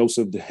Brandon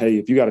Joseph to, hey,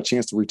 if you got a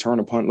chance to return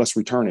a punt, let's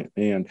return it.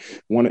 And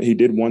he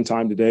did one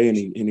time today, and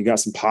he got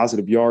some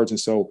positive yards. And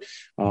so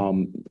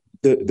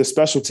the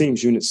special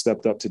teams unit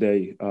stepped up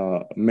today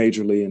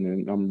majorly,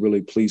 and I'm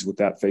really pleased with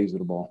that phase of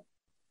the ball.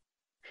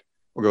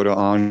 We'll go to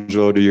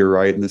Angelo to your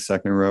right in the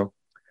second row.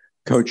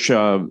 Coach,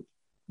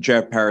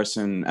 Jeff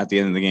Harrison at the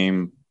end of the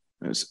game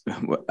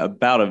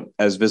about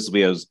as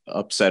visibly as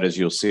upset as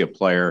you'll see a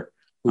player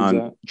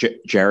on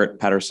Jarrett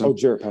Patterson. Oh,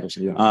 Jarrett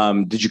Patterson,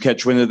 yeah. Did you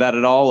catch wind of that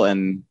at all?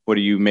 And what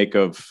do you make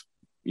of,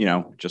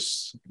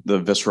 just the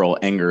visceral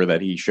anger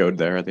that he showed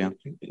there at the end?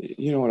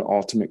 An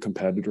ultimate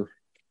competitor,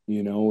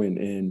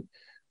 and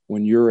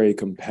when you're a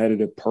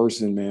competitive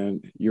person,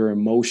 man, your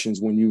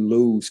emotions when you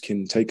lose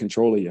can take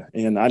control of you.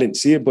 And I didn't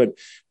see it, but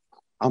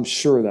I'm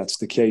sure that's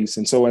the case.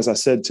 And so, as I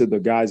said to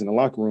the guys in the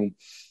locker room,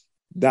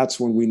 that's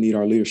when we need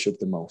our leadership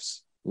the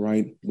most,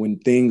 right? When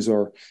things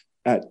are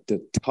at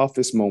the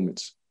toughest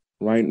moments,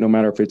 right? No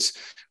matter if it's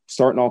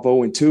starting off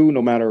 0-2,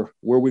 no matter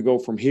where we go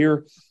from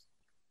here,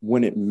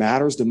 when it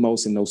matters the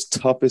most in those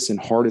toughest and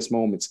hardest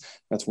moments,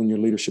 that's when your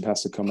leadership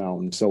has to come out.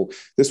 And so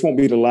this won't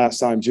be the last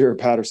time Jarrett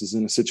Patterson is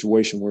in a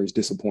situation where he's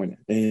disappointed.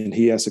 And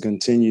he has to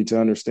continue to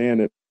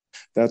understand that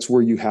that's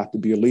where you have to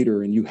be a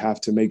leader, and you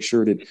have to make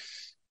sure that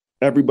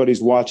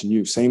everybody's watching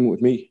you. Same with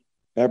me.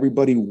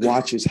 Everybody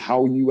watches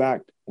how you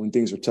act when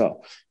things are tough.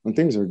 When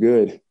things are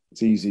good,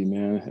 it's easy,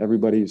 man.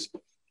 Everybody's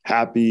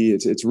happy.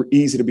 It's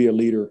easy to be a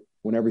leader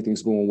when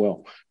everything's going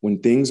well. When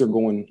things are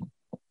going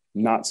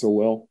not so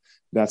well,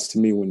 that's to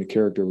me when the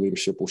character of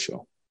leadership will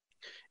show.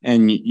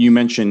 And you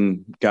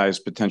mentioned guys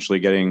potentially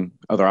getting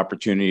other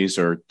opportunities,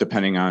 or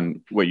depending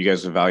on what you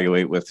guys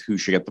evaluate with who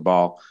should get the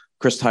ball.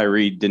 Chris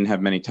Tyree didn't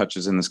have many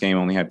touches in this game,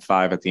 only had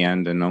 5 at the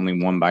end and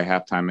only 1 by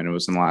halftime, and it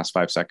was in the last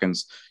 5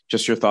 seconds.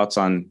 Just your thoughts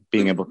on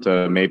being able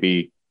to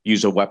maybe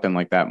use a weapon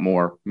like that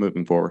more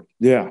moving forward?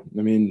 Yeah,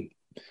 I mean,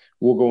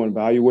 we'll go and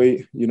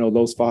evaluate,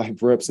 those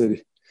 5 reps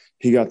that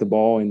he got the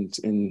ball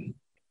and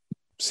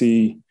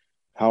see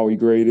how he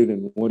graded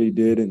and what he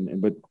did.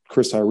 But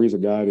Chris Tyree's a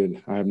guy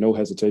that I have no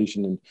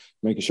hesitation in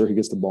making sure he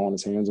gets the ball in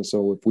his hands. And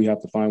so if we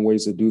have to find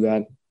ways to do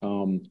that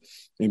and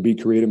be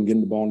creative and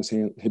getting the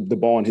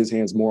ball in his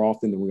hands more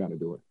often, then we got to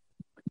do it.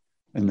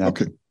 And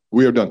okay,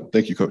 we are done.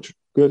 Thank you, Coach.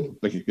 Good.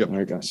 Thank you. Yep. All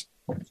right, guys.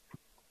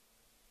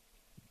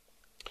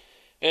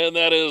 And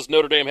that is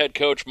Notre Dame head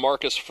coach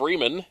Marcus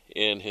Freeman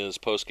in his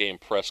post-game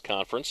press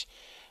conference.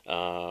 He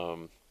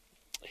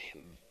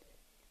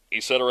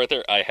said it right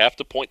there. I have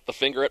to point the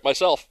finger at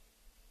myself.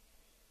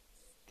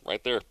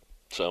 Right there.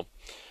 So,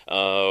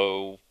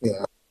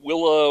 yeah.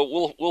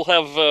 We'll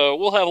have a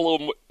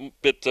little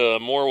bit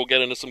more. We'll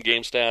get into some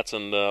game stats,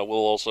 and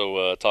we'll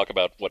also talk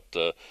about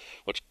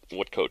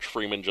what Coach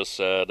Freeman just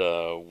said.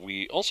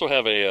 We also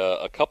have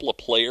a couple of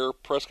player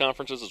press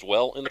conferences as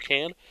well in the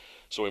can,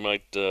 so we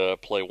might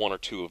play 1 or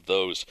 2 of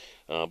those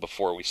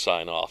before we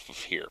sign off of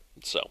here.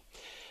 So.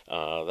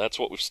 That's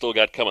what we've still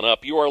got coming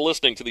up. You are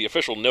listening to the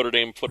official Notre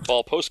Dame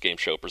football postgame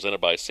show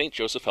presented by St.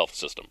 Joseph Health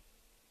System.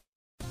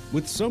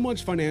 With so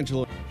much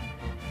financial...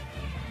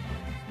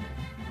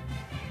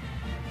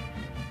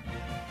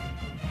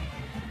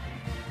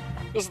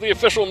 This is the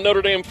official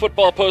Notre Dame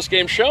football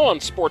postgame show on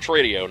Sports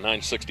Radio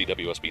 960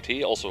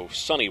 WSBT, also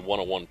Sunny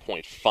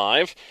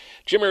 101.5.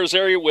 Jim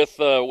Irizarry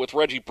with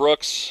Reggie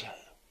Brooks,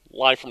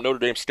 live from Notre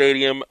Dame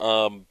Stadium.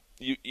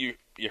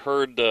 You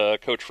heard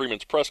Coach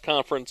Freeman's press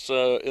conference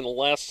in the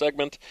last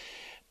segment,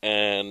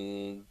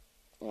 and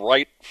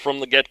right from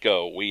the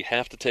get-go, we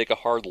have to take a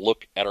hard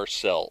look at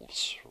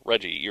ourselves.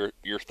 Reggie,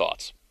 your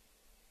thoughts?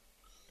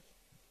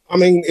 I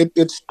mean,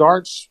 it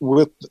starts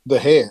with the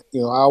head. I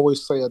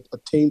always say a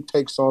team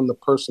takes on the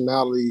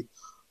personality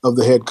of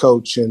the head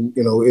coach, and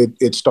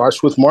it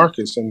starts with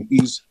Marcus, and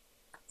he's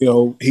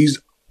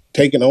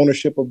taking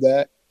ownership of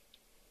that.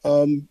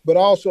 But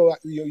also,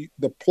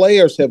 the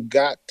players have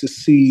got to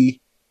see.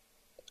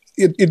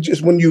 It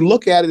just, when you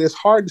look at it, it's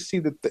hard to see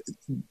that.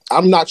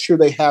 I'm not sure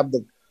they have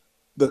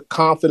the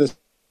confidence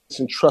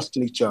and trust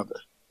in each other.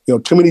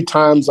 Too many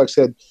times, like I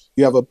said,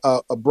 you have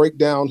a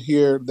breakdown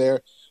here,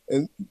 there.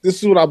 And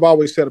this is what I've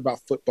always said about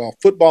football.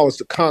 Football is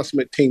the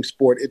consummate team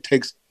sport. It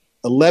takes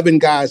 11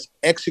 guys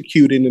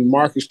executing, and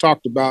Marcus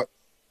talked about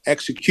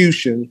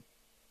execution.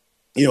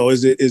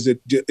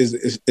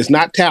 It's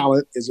not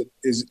talent.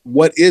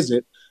 What is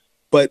it?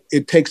 But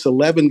it takes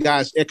 11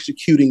 guys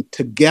executing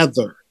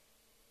together.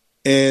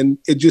 And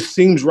it just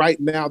seems right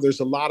now there's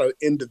a lot of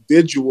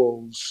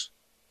individuals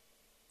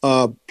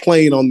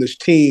playing on this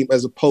team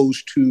as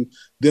opposed to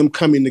them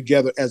coming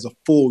together as a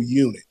full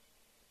unit.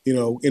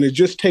 And it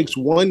just takes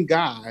one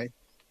guy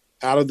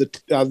out of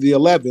the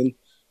 11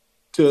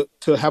 to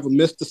have a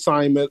missed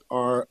assignment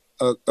or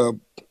a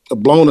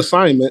blown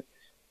assignment,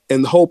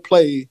 and the whole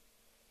play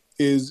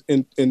is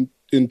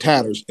in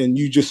tatters. And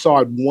you just saw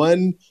it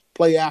one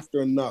play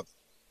after another.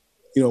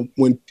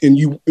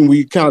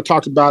 We kind of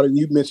talked about it, and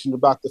you mentioned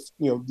about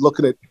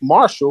looking at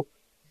Marshall,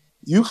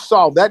 you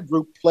saw that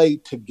group play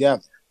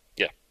together.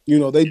 Yeah.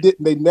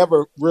 They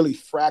never really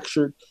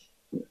fractured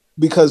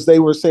because they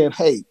were saying,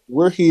 hey,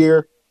 we're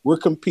here, we're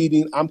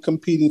competing, I'm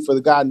competing for the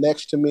guy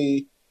next to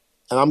me,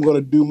 and I'm going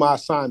to do my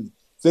assignment.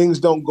 Things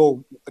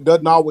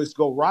doesn't always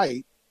go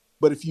right,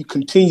 but if you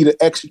continue to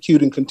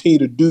execute and continue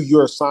to do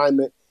your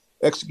assignment,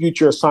 execute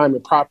your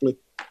assignment properly,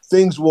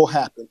 things will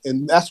happen.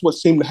 And that's what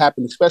seemed to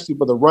happen, especially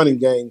for the running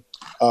game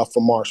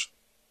for Marshall.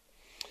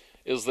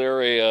 Is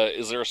there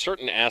a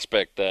certain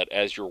aspect that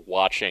as you're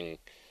watching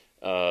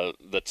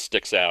that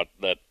sticks out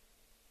that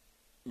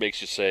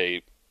makes you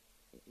say,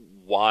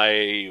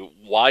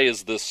 why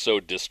is this so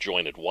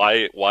disjointed?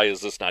 Why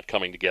is this not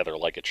coming together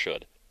like it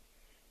should?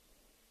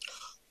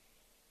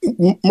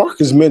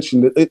 Marcus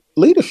mentioned it,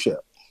 leadership.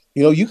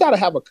 You know, you have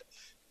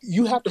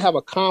to have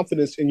a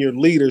confidence in your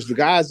leaders, the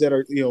guys that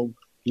are,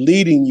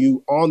 leading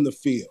you on the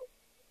field.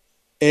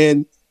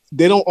 And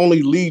they don't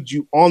only lead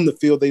you on the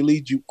field, they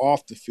lead you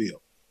off the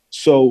field.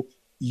 So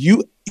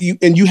you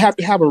have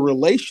to have a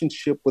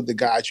relationship with the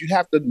guys. You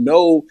have to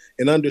know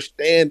and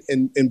understand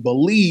and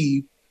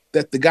believe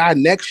that the guy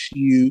next to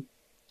you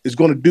is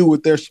going to do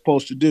what they're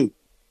supposed to do.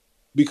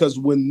 Because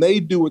when they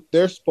do what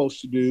they're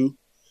supposed to do,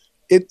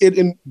 it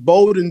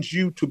emboldens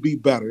you to be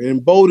better. It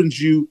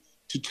emboldens you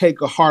to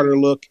take a harder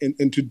look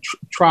and to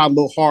try a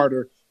little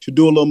harder, to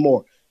do a little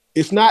more.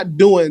 It's not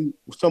doing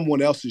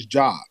someone else's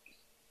job.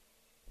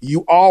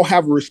 You all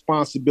have a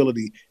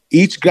responsibility.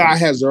 Each guy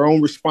has their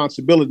own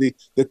responsibility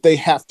that they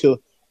have to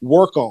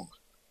work on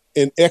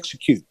and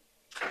execute.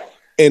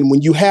 And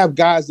when you have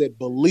guys that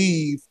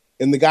believe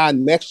in the guy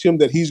next to him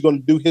that he's going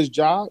to do his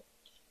job,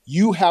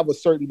 you have a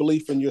certain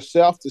belief in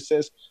yourself that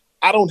says,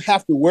 I don't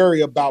have to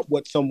worry about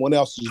what someone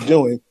else is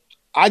doing.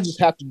 I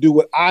just have to do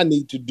what I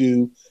need to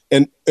do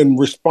and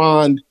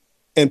respond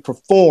and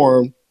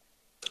perform.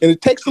 And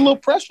it takes a little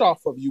pressure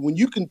off of you when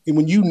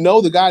you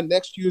know the guy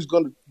next to you is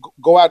going to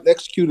go out and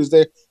execute as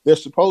they're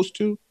supposed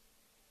to.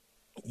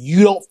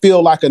 You don't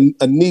feel like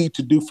a need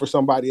to do for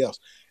somebody else.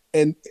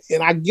 And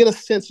I get a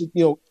sense of,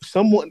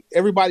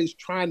 everybody's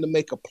trying to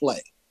make a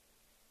play.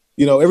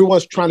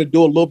 Everyone's trying to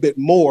do a little bit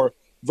more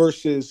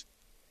versus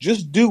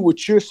just do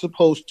what you're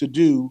supposed to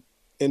do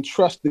and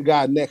trust the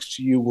guy next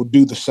to you will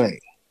do the same.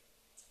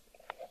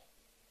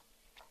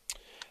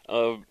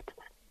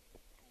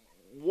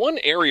 One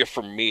area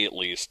for me, at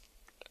least,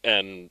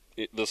 and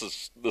this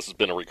has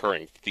been a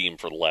recurring theme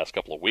for the last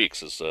couple of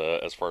weeks, is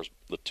as far as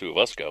the two of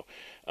us go.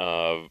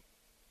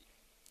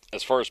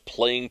 As far as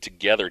playing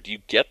together, do you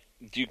get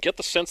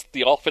the sense that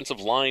the offensive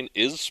line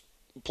is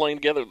playing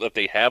together, that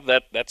they have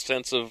that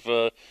sense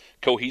of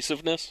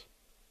cohesiveness?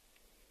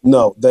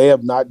 No, they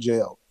have not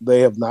gelled.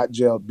 They have not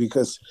gelled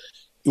because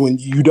when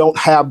you don't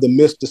have the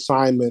missed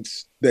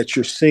assignments that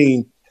you're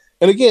seeing,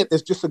 and again,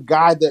 it's just a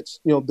guy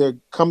that's, they're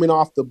coming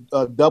off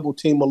the double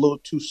team a little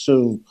too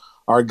soon.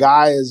 Our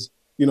guy is,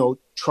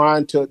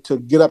 trying to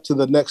get up to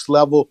the next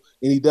level,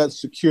 and he doesn't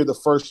secure the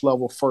first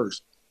level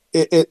first.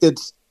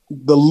 It's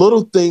the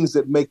little things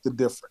that make the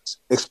difference,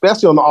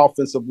 especially on the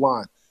offensive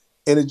line.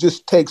 And it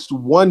just takes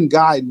one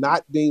guy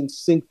not being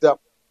synced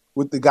up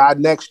with the guy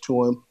next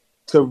to him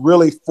to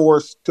really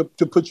force to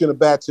put you in a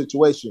bad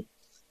situation.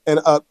 And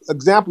an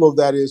example of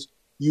that is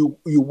you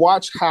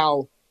watch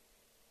how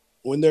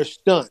when there's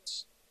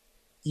stunts,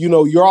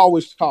 you're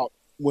always taught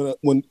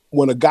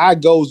when a guy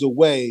goes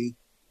away,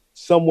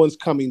 someone's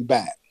coming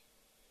back.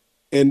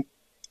 And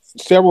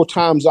several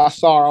times I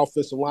saw our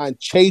offensive line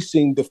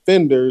chasing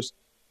defenders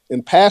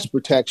in pass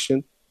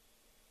protection,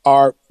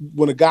 or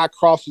when a guy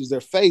crosses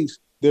their face,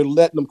 they're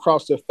letting them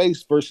cross their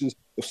face versus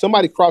if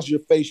somebody crosses your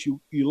face, you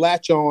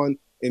latch on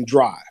and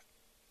drive.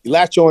 You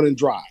latch on and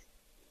drive.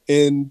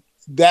 And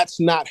that's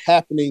not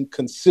happening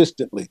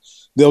consistently.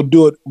 They'll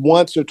do it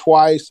once or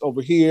twice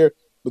over here,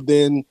 but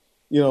then,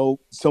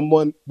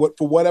 someone,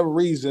 for whatever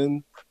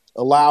reason,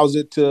 allows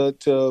it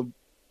to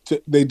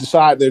they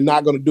decide they're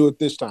not going to do it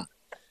this time.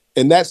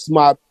 And that's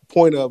my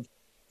point of,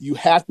 you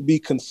have to be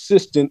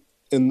consistent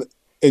in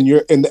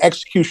the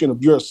execution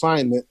of your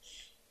assignment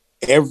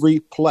every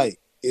play.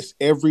 It's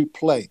every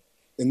play.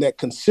 And that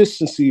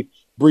consistency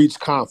breeds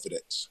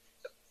confidence.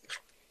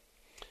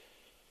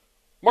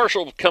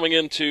 Marshall coming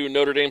into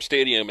Notre Dame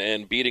Stadium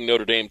and beating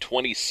Notre Dame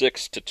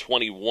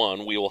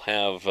 26-21. We will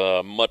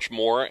have much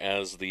more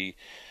as the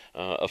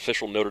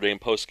official Notre Dame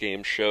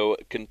postgame show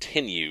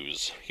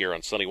continues here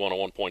on Sunny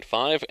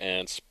 101.5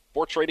 and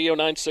Sports Radio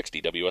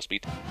 960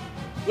 WSBT.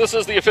 This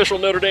is the official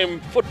Notre Dame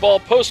football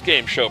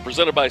postgame show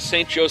presented by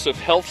St. Joseph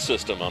Health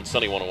System on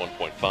Sunny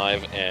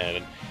 101.5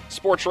 and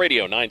Sports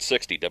Radio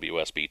 960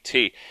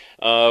 WSBT.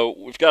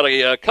 We've got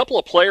a couple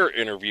of player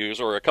interviews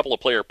or a couple of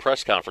player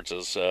press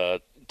conferences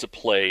to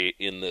play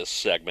in this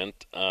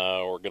segment.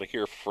 We're going to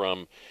hear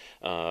from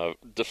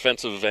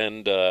defensive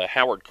end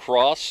Howard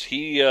Cross.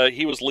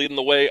 He was leading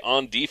the way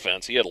on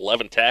defense. He had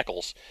 11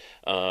 tackles,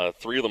 3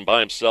 of them by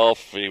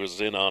himself. He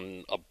was in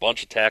on a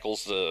bunch of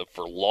tackles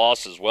for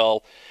loss as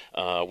well.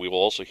 We will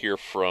also hear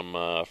from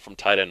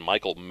tight end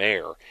Michael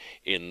Mayer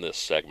in this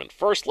segment.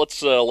 First,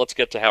 let's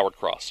get to Howard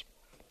Cross.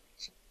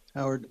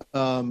 Howard,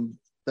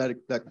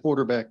 that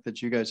quarterback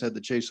that you guys had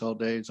the chase all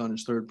day is on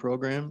his third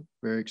program,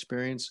 very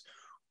experienced.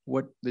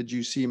 What did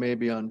you see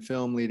maybe on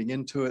film leading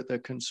into it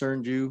that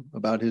concerned you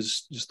about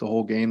just the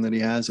whole game that he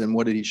has, and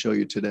what did he show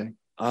you today?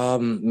 I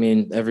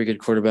mean, every good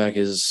quarterback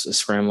is a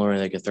scrambler, and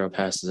they could throw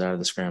passes out of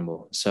the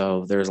scramble.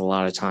 So there's a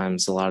lot of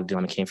times, a lot of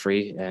when it came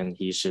free, and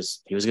he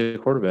was a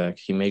good quarterback.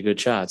 He made good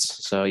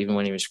shots. So even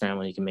when he was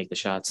scrambling, he can make the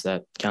shots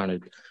that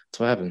counted. That's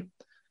what happened.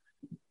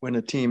 When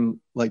a team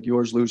like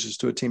yours loses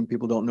to a team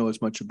people don't know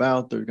as much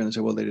about, they're going to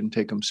say, well, they didn't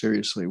take them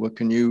seriously. What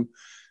can you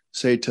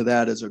say to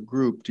that as a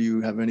group, do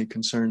you have any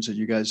concerns that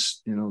you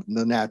guys,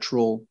 the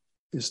natural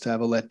is to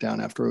have a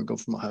letdown after we go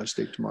from Ohio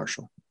State to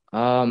Marshall?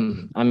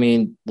 I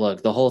mean,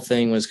 look, the whole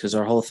thing was because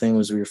our whole thing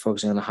was we were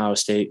focusing on Ohio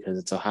State because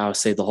it's Ohio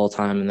State the whole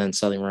time, and then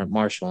suddenly we're at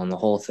Marshall, and the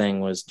whole thing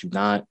was do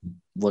not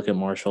look at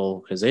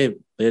Marshall because they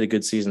had a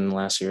good season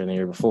last year and the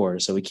year before,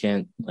 so we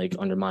can't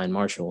undermine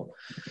Marshall.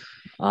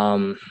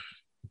 I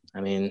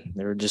mean,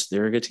 they're a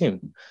good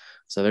team,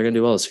 so they're gonna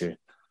do well this year.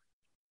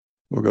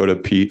 We'll go to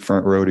Pete,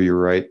 front row to your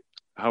right.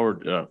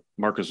 Howard,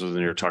 Marcus was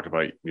in here talked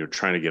about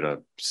trying to get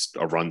a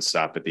run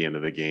stop at the end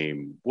of the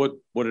game. What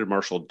did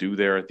Marshall do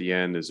there at the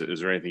end? Is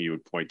there anything you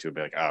would point to and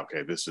be like,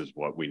 okay, this is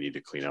what we need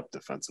to clean up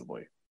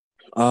defensively?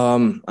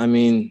 I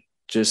mean,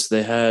 just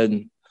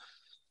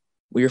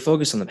we were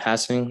focused on the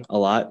passing a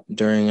lot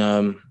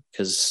during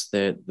because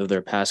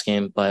their pass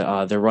game,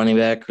 but their running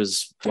back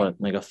was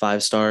like a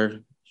 5-star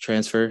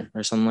transfer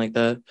or something like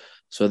that.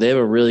 So they have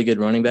a really good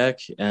running back,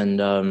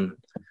 and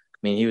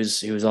I mean, he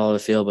was all over the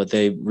field, but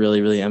they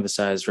really, really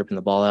emphasized ripping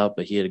the ball out.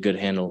 But he had a good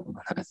handle,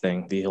 I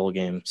think, the whole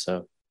game.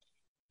 So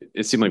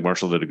it seemed like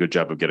Marshall did a good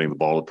job of getting the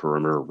ball to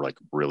perimeter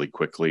really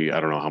quickly. I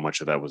don't know how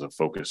much of that was a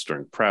focus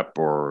during prep,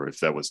 or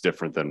if that was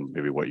different than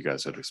maybe what you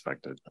guys had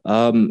expected.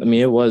 I mean,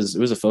 it was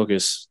a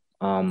focus.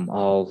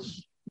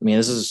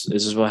 This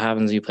is what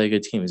happens when you play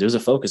good teams. It was a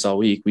focus all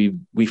week.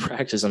 We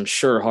practice, I'm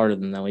sure, harder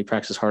than that. We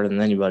practice harder than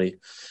anybody.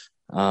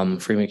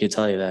 Freeman could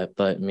tell you that,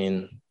 but I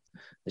mean,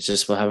 it's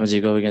just what happens when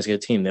you go against a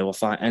good team.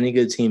 Any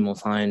good team will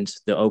find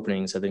the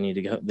openings that they need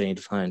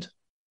to find.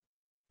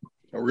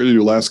 We're ready to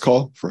do last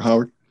call for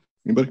Howard.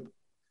 Anybody?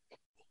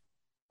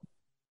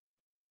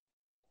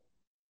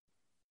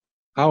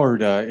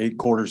 Howard, 8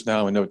 quarters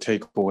now and no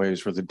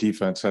takeaways for the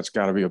defense. That's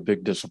got to be a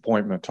big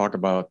disappointment. Talk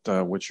about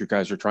what you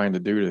guys are trying to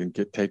do to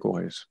get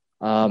takeaways.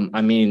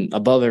 I mean,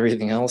 above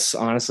everything else,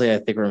 honestly, I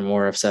think we're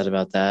more upset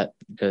about that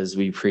because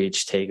we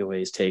preach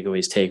takeaways.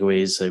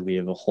 Like we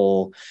have a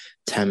whole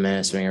 10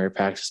 minutes during every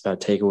practice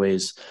about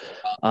takeaways.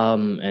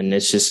 And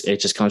it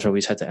just comes from we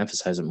just have to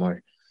emphasize it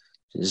more.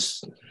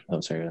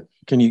 Sorry.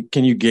 Can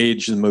you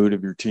gauge the mood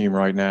of your team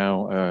right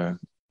now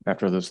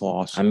after this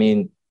loss? I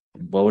mean,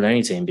 what would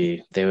any team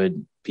be? They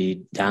would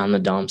be down the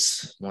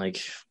dumps.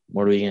 Like,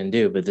 what are we going to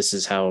do? But this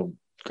is how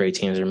great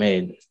teams are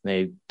made.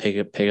 They pick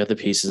up the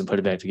pieces and put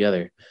it back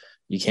together.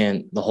 You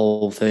can't, the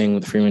whole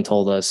thing Freeman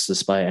told us,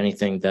 despite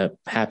anything that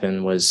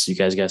happened, was you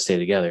guys got to stay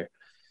together.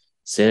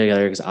 Stay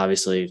together because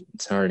obviously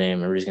it's Notre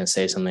Dame. Everybody's going to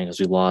say something because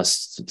we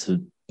lost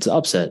to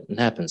upset. It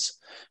happens.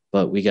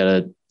 But we got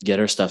to get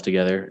our stuff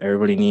together.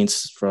 Everybody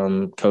needs,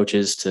 from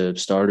coaches to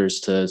starters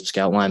to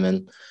scout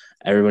linemen,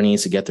 everybody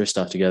needs to get their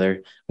stuff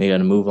together. We got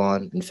to move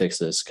on and fix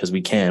this because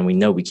we can. We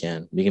know we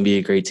can. We can be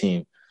a great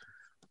team.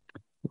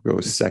 We'll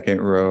go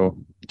second row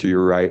to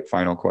your right.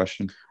 Final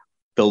question.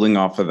 Building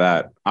off of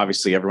that,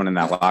 obviously everyone in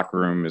that locker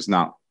room is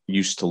not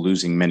used to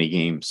losing many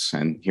games.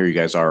 And here you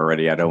guys are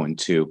already at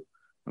 0-2.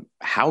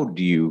 How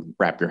do you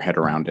wrap your head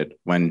around it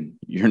when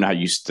you're not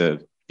used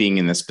to being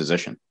in this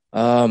position?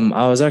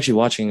 I was actually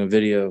watching a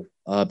video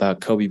about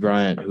Kobe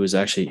Bryant, who was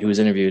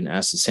interviewed and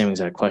asked the same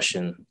exact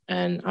question.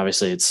 And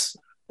obviously it's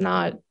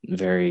not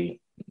very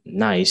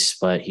nice,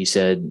 but he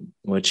said,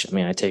 which, I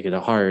mean, I take it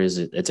to heart, is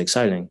it's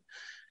exciting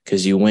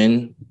because you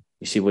win.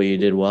 You see what you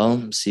did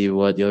well, see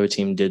what the other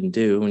team didn't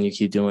do, and you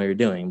keep doing what you're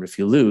doing. But if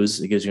you lose,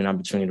 it gives you an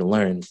opportunity to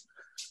learn.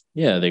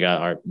 Yeah, they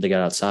got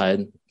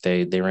outside.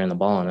 They ran the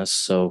ball on us.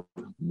 So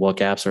what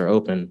gaps are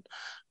open?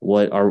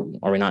 What are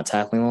we not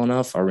tackling well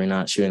enough? Are we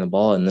not shooting the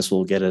ball? And this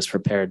will get us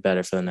prepared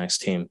better for the next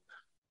team.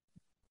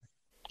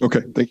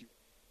 Okay, thank you.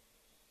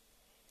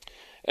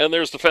 And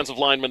there's defensive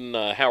lineman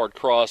Howard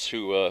Cross,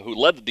 who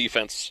led the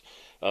defense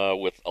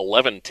with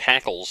 11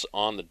 tackles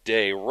on the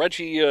day.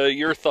 Reggie,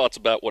 your thoughts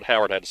about what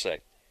Howard had to say?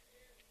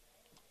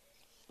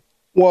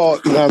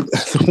 Well,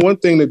 one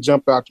thing that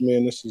jumped out to me,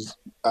 and this is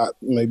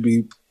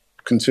maybe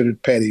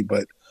considered petty,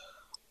 but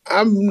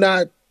I'm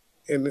not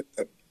in.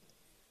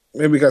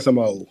 Maybe because I'm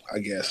old, I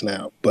guess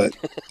now, but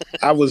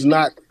I was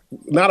not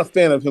a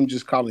fan of him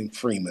just calling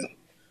Freeman,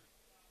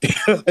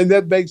 and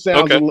that makes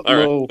sound a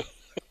little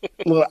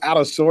out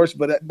of sorts,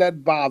 but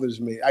that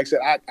bothers me. Like I said,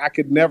 I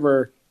could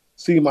never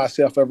see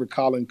myself ever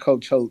calling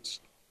Coach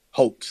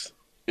Holtz.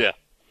 Yeah,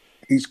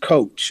 he's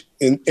coach,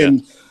 and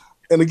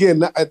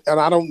again, and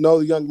I don't know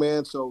the young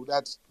man, so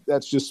that's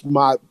just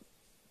my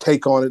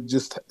take on it,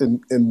 just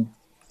in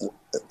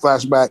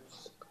flashback.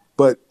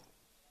 But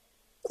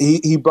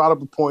he brought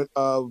up a point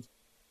of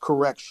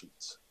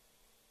corrections,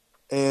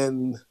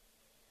 and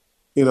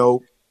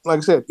like I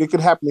said, it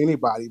could happen to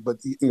anybody, but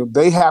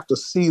they have to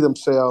see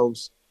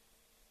themselves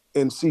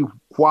and see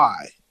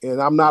why. And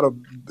I'm not a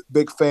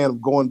big fan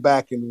of going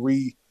back and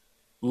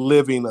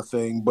reliving a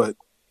thing, but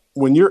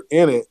when you're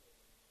in it,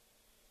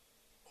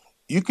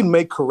 you can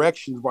make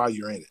corrections while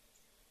you're in it.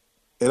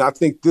 And I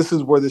think this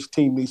is where this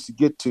team needs to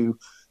get to,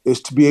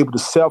 is to be able to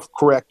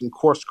self-correct and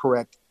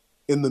course-correct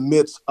in the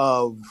midst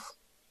of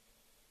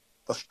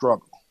a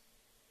struggle.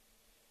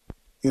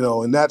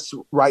 And that's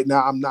right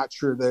now, I'm not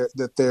sure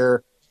that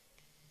they're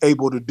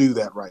able to do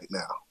that right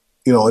now.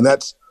 And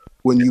that's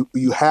when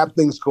you have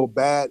things go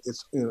bad,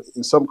 it's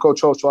in some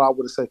Coach Hochul, I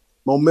would say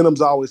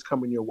momentum's always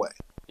coming your way.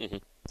 Mm-hmm.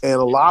 And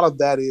a lot of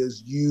that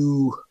is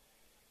you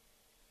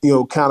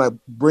kind of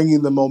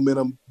bringing the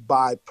momentum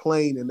by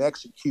playing and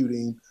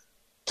executing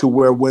to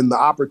where when the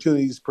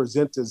opportunities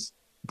present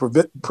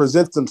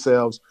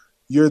themselves,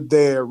 you're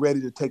there ready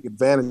to take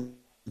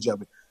advantage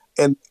of it.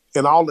 And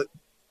all that,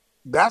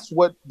 that's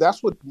what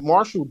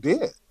Marshall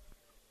did.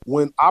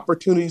 When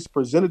opportunities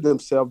presented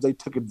themselves, they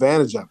took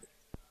advantage of it,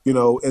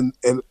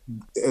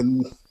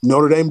 and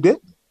Notre Dame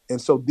didn't.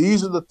 And so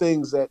these are the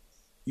things that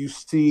you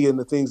see and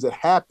the things that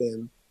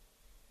happen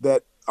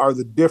that are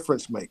the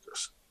difference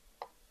makers.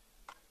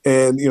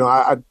 And,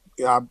 I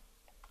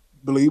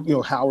believe,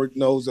 Howard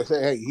knows that,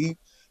 hey,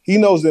 he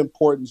knows the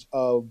importance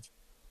of,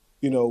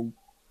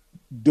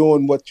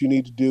 doing what you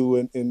need to do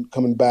and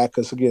coming back.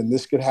 Because, again,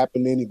 this could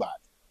happen to anybody.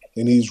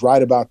 And he's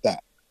right about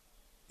that.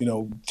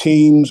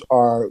 Teams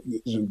are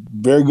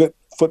very good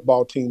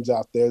football teams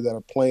out there that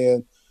are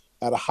playing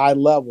at a high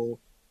level.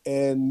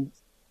 And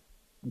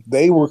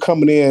they were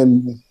coming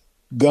in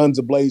guns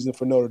a-blazing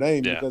for Notre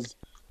Dame because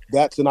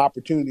that's an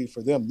opportunity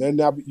for them.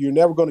 You're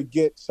never going to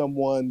get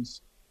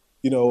someone's,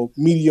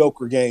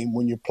 mediocre game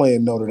when you're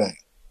playing Notre Dame.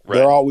 Right.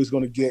 They're always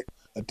going to get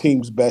a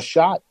team's best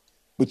shot,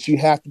 but you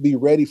have to be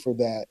ready for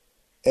that.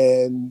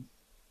 And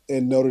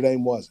Notre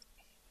Dame wasn't.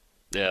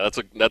 Yeah,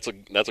 that's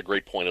a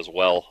great point as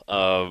well.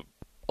 A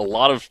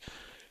lot of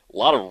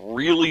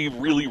really,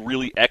 really,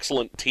 really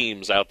excellent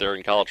teams out there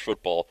in college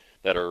football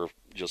that are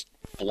just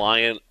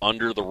flying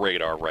under the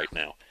radar right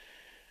now.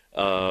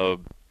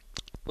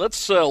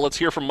 Let's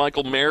hear from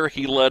Michael Mayer.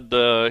 He led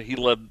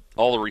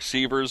all the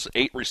receivers,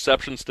 8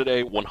 receptions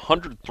today,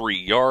 103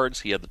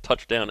 yards. He had the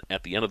touchdown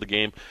at the end of the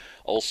game.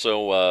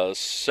 Also,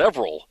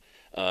 several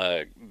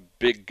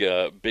big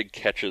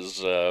catches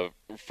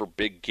for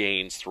big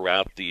gains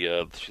throughout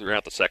the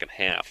second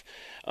half.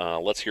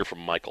 Let's hear from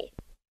Michael.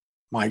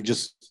 Mike,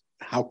 just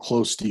how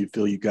close do you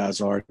feel you guys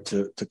are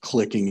to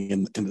clicking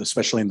in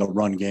especially in the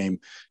run game,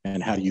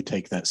 and how do you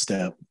take that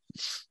step?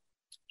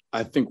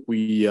 I think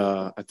we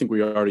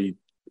already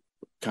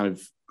kind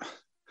of,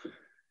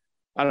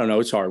 I don't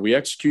know. It's hard. We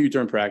execute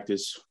during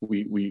practice.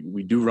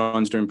 We do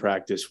runs during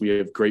practice. We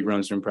have great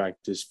runs during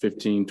practice,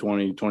 15,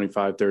 20,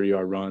 25,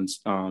 30-yard runs.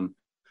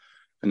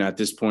 And at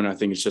this point, I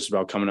think it's just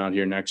about coming out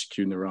here and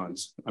executing the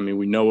runs. I mean,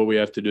 we know what we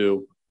have to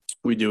do.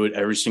 We do it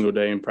every single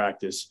day in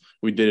practice.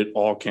 We did it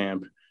all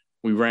camp.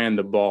 We ran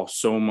the ball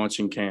so much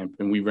in camp,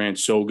 and we ran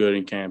so good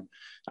in camp.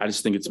 I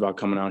just think it's about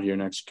coming out here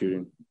and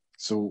executing.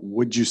 So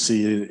what'd you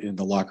see in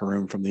the locker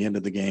room from the end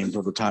of the game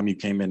or the time you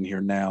came in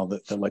here now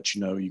that lets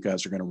you know you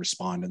guys are going to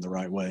respond in the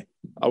right way?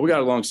 We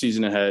got a long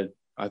season ahead.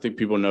 I think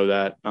people know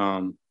that.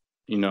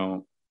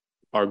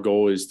 Our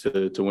goal is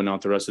to win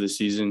out the rest of the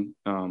season.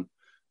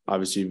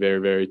 Obviously, very,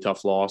 very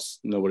tough loss.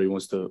 Nobody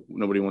wants to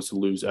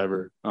lose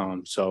ever.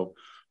 So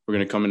we're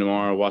going to come in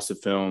tomorrow, watch the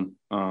film.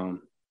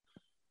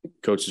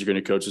 Coaches are going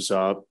to coach us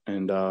up,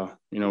 and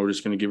we're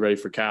just going to get ready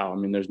for Cal. I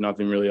mean, there's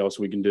nothing really else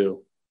we can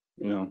do.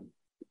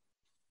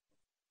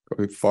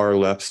 Far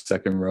left,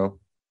 second row.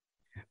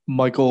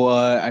 Michael,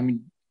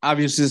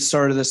 obviously the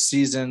start of the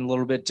season, a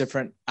little bit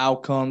different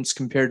outcomes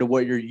compared to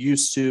what you're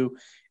used to.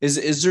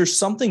 Is there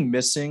something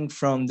missing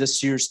from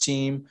this year's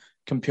team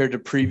compared to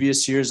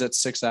previous years that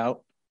sticks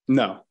out?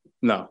 No.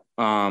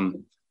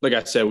 Like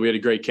I said, we had a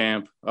great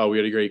camp. We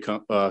had a great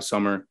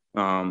summer.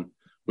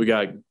 We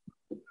got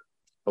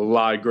a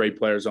lot of great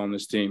players on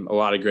this team, a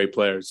lot of great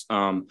players.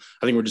 I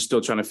think we're just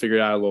still trying to figure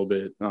it out a little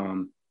bit.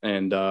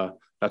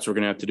 That's what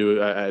we're going to have to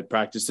do at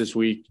practice this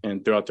week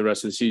and throughout the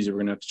rest of the season.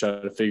 We're going to have to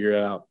try to figure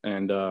it out.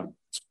 And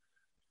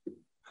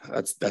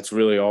that's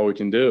really all we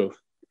can do.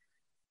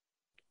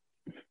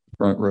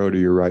 Front row to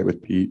your right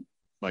with Pete.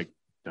 Mike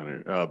down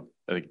here.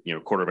 I think,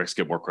 quarterbacks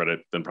get more credit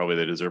than probably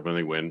they deserve when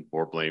they win,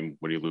 or blame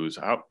when you lose.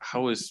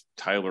 How has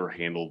Tyler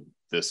handled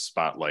this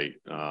spotlight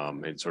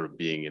and sort of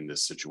being in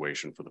this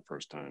situation for the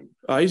first time?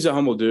 He's a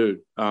humble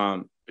dude.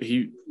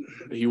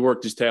 He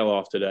worked his tail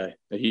off today.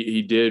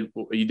 He did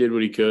what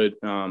he could.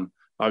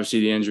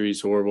 Obviously, the injury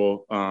is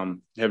horrible.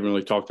 Haven't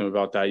really talked to him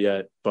about that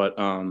yet, but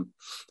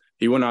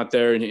he went out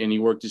there and he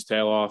worked his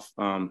tail off.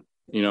 I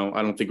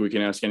don't think we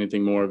can ask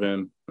anything more of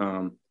him.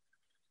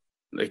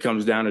 It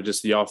comes down to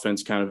just the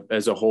offense kind of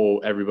as a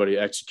whole, everybody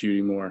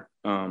executing more.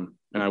 And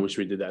I wish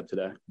we did that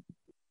today.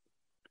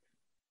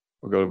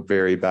 We'll go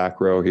very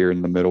back row here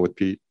in the middle with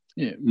Pete.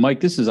 Yeah, Mike,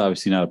 this is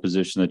obviously not a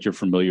position that you're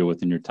familiar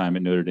with in your time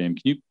at Notre Dame.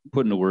 Can you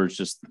put into words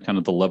just kind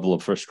of the level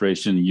of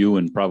frustration you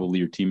and probably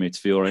your teammates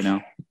feel right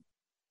now?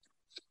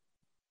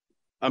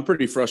 I'm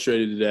pretty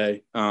frustrated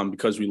today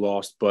because we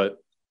lost, but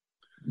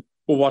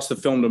we'll watch the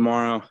film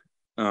tomorrow.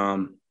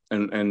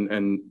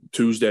 And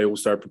Tuesday we'll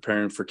start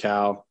preparing for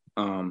Cal.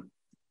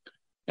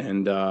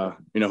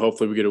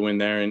 Hopefully we get a win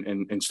there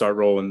and start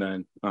rolling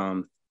then.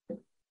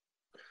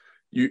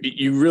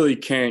 You really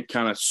can't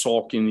kind of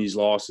sulk in these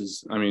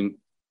losses. I mean,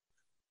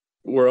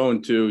 we're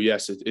 0-2.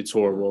 Yes, it's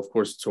horrible. Of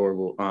course it's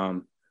horrible.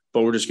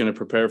 But we're just going to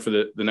prepare for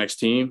the next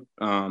team,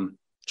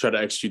 try to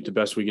execute the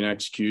best we can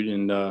execute,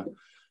 and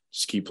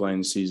just keep playing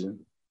the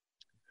season.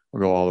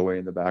 We'll go all the way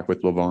in the back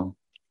with LeVon.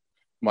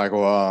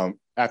 Michael,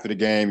 after the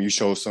game, you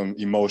showed some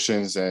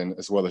emotions, and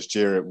as well as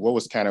Jared, what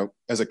was kind of,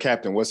 as a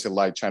captain, what's it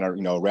like trying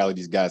to, rally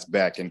these guys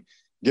back and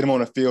get them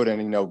on the field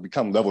and,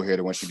 become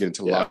level-headed once you get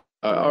into the locker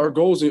room? Our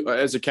goals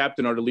as a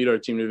captain are to lead our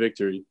team to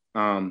victory.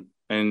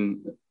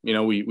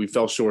 We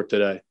fell short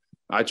today.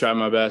 I tried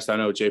my best. I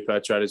know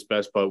J-Pat tried his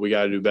best, but we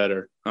got to do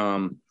better.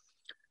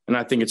 And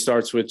I think it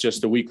starts with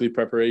just a weekly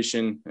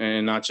preparation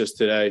and not just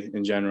today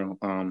in general.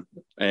 I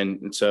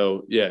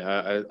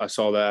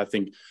saw that. I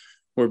think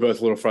we're both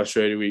a little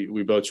frustrated.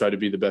 We both try to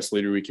be the best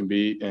leader we can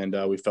be, and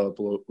we fell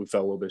a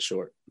little bit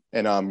short.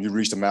 And you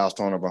reached a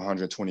milestone of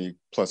 120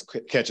 plus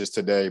catches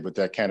today, but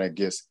that kind of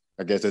does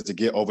it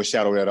get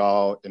overshadowed at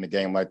all in a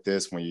game like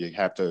this when you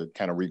have to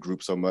kind of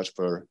regroup so much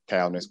for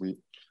Cal next week?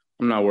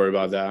 I'm not worried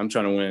about that. I'm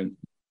trying to win.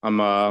 I'm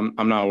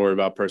not worried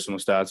about personal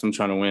stats. I'm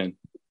trying to win.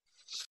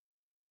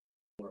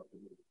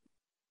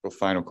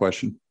 Final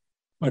question.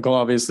 Michael,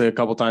 obviously a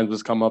couple times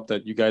has come up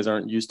that you guys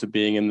aren't used to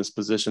being in this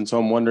position. So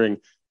I'm wondering,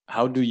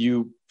 how do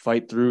you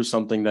fight through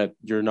something that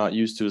you're not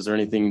used to? Is there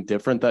anything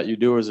different that you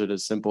do, or is it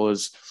as simple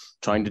as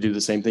trying to do the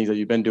same things that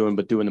you've been doing,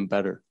 but doing them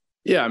better?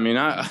 Yeah, I mean,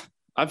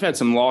 I've had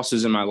some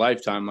losses in my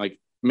lifetime, like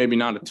maybe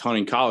not a ton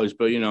in college,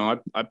 but,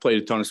 I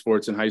played a ton of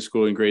sports in high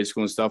school and grade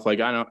school and stuff. Like,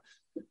 I know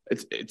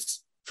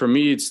it's for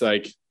me, it's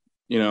like,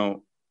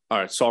 all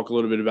right, talk a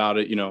little bit about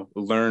it,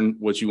 learn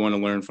what you want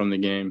to learn from the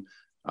game.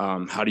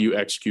 How do you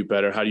execute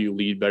better? How do you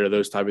lead better?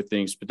 Those type of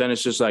things. But then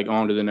it's just like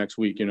on to the next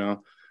week, I'm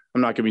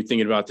not going to be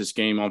thinking about this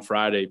game on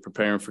Friday,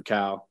 preparing for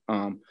Cal.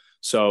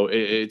 So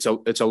it's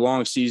a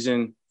long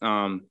season.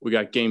 We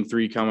got game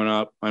 3 coming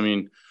up. I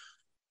mean,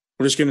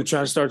 we're just going to try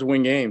to start to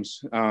win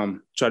games,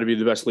 try to be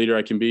the best leader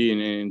I can be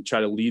and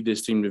try to lead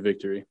this team to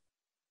victory.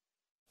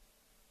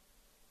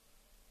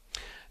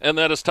 And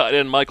that is tied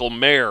in Michael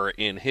Mayer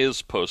in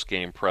his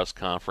post-game press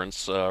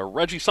conference.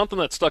 Reggie, something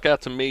that stuck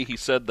out to me, he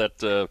said that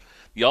the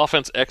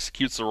offense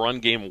executes the run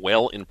game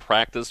well in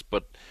practice,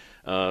 but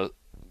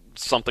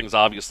something's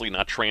obviously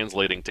not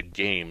translating to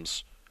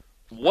games.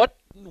 What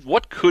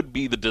could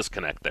be the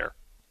disconnect there?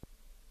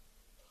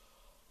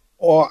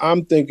 Well,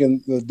 I'm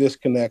thinking the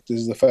disconnect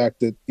is the fact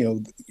that,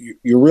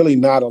 you're really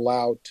not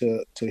allowed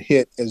to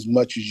hit as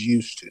much as you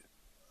used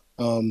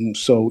to.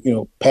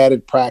 So,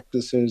 padded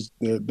practices,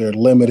 they're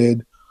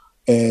limited.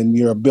 And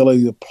your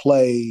ability to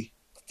play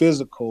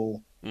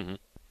physical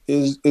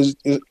is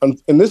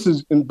and this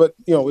is, but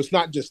it's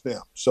not just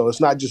them. So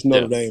it's not just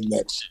Notre Dame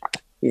that's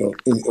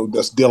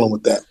that's dealing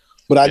with that.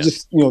 But I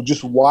just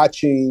just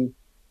watching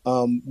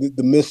the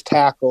missed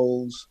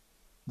tackles,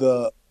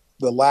 the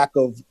lack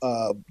of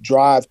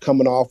drive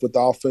coming off with the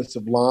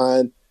offensive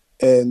line,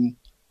 and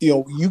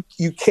you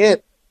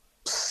can't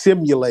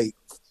simulate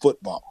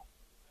football.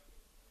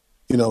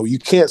 You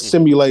can't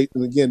simulate,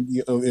 and again,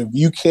 if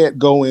you can't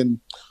go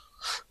in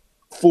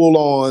full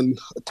on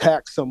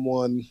attack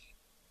someone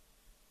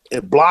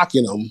and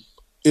blocking them,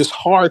 it's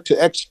hard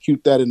to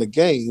execute that in a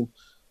game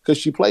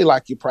because you play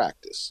like you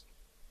practice.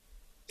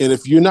 And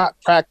if you're not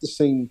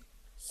practicing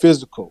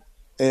physical,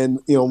 and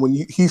when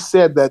he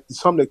said that,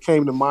 something that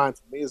came to mind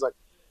for me is like,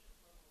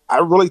 I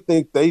really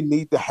think they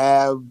need to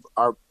have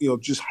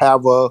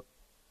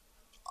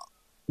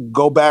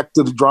go back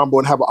to the drum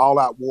board and have an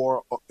all-out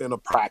war in a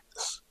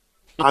practice.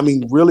 I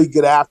mean, really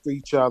get after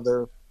each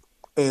other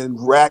and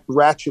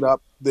ratchet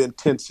up the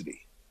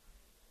intensity,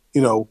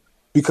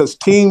 because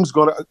teams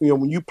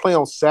when you play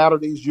on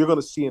Saturdays, you're going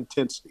to see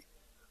intensity.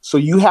 So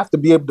you have to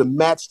be able to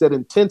match that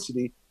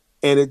intensity.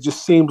 And it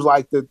just seems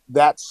like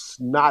that's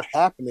not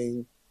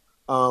happening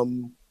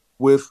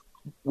with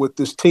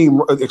this team,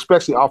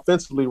 especially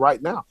offensively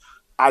right now.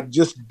 I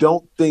just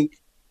don't think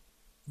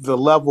the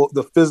level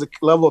of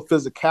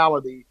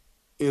physicality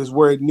is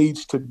where it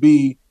needs to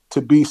be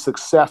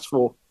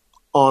successful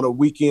on a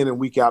week in and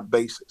week out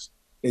basis.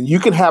 And you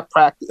can have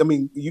practice. I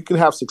mean, you can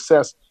have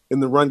success in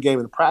the run game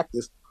in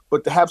practice,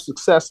 but to have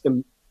success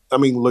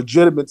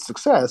legitimate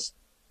success,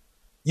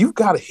 you've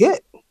got to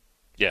hit.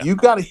 Yeah. You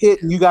got to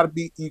hit, and you got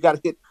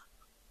to hit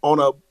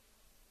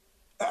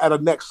at a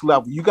next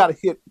level. You got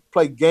to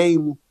play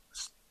game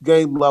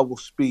level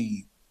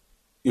speed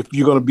if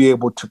you're going to be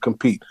able to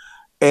compete.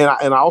 And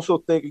I also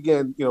think,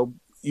 again,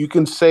 you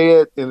can say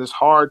it, and it's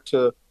hard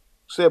to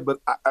say it, but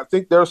I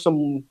think there's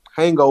some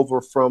hangover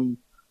from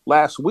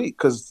last week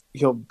because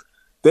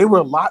they were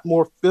a lot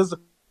more physical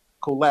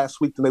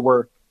last week than they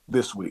were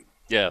this week.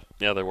 Yeah,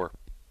 they were.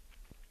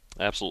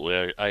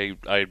 Absolutely.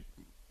 I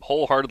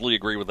wholeheartedly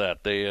agree with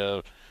that. They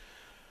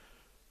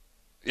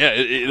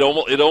it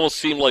almost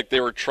seemed like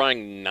they were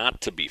trying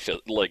not to be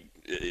fit, like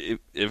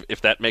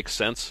if that makes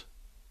sense.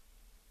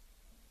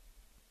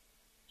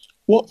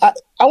 Well, I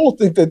don't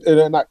think that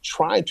they're not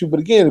trying to, but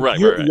again,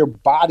 your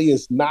body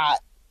is not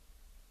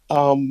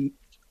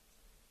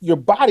your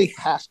body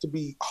has to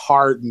be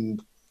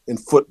hardened in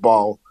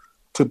football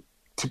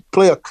to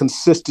play a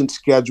consistent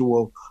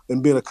schedule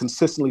and being a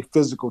consistently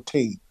physical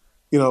team,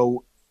 and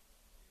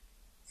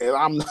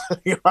I'm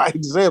not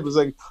example. It's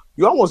like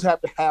you almost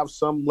have to have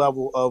some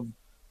level of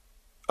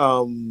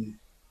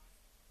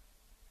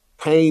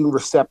pain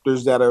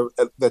receptors that are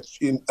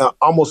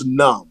almost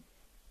numb.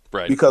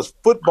 Right. Because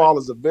football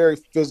is a very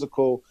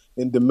physical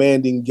and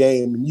demanding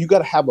game, and you got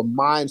to have a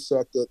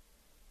mindset that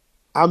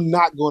I'm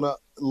not going to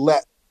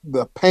let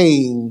the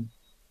pain,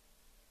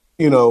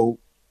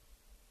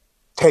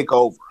 take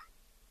over.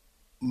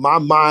 My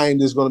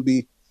mind is going to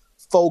be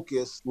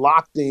focused,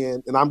 locked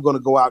in, and I'm going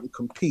to go out and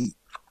compete.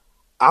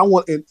 I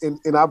want,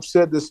 and I've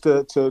said this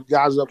to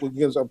guys up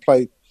against I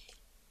play.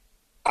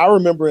 I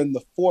remember in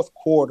the fourth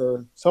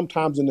quarter,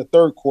 sometimes in the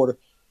third quarter,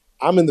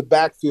 I'm in the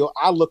backfield.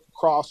 I look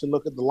across and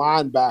look at the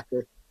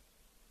linebacker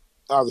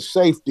or the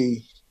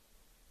safety,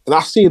 and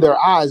I see their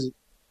eyes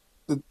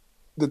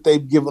that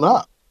they've given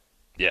up.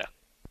 Yeah.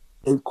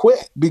 And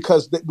quit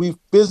because we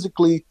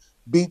physically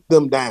beat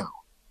them down.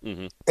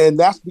 Mm-hmm. And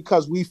that's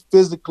because we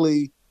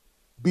physically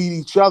beat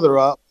each other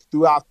up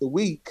throughout the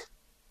week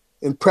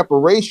in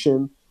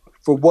preparation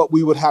for what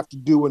we would have to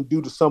do and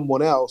do to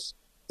someone else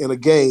in a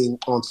game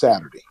on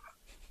Saturday.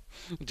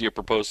 Do you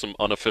propose some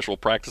unofficial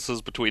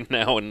practices between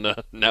now and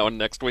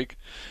next week?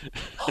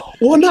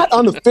 Well, not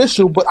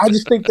unofficial, but I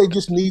just think they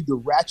just need to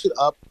ratchet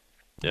up.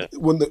 Yeah.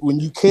 When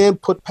you can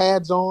put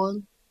pads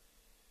on,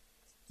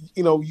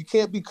 you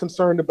can't be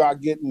concerned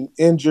about getting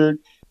injured.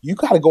 You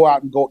got to go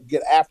out and go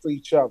get after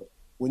each other.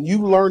 When you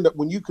learn that,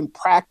 when you can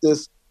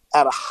practice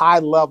at a high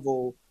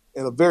level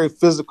and a very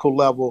physical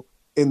level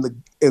in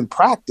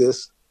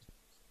practice.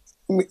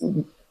 I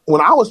mean,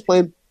 when I was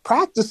playing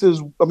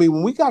practices,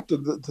 when we got to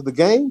the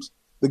games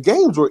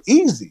were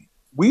easy.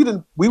 We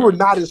were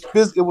not as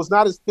it was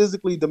not as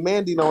physically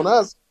demanding on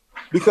us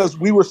because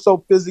we were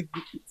so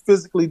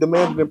physically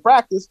demanding in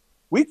practice.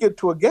 We get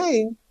to a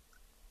game.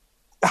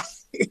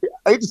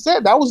 I just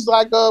said that was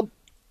like a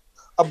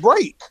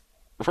break.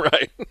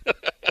 Right.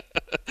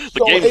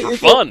 The games were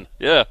fun.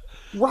 Yeah.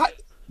 Right.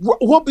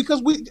 Well,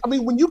 because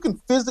when you can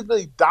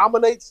physically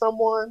dominate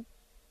someone,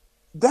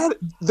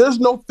 there's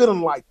no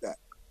feeling like that.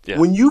 Yeah.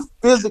 When you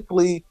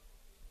physically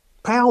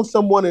pound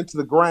someone into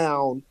the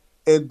ground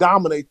and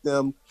dominate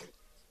them,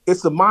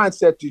 it's a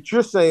mindset that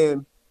you're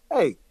saying,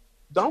 hey,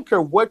 don't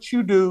care what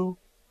you do,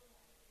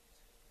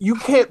 you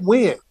can't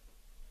win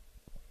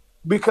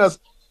because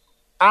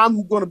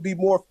I'm going to be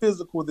more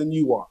physical than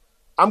you are.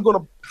 I'm going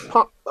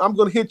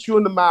to hit you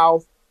in the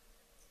mouth,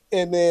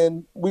 and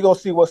then we're going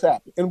to see what's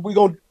happening. And we're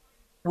going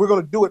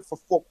to do it for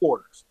 4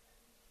 quarters.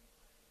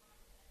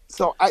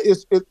 So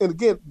and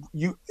again,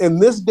 you in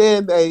this day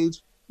and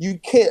age, you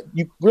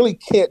really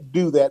can't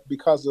do that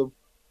because of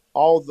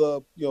all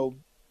the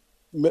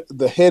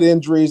the head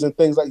injuries and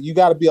things like. You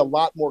got to be a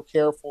lot more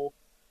careful,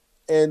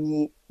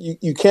 and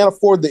you can't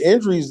afford the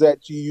injuries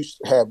that you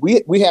used to have.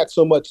 We had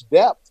so much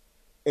depth,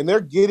 and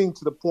they're getting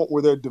to the point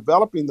where they're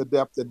developing the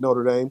depth at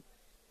Notre Dame.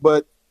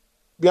 But to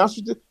be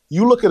honest with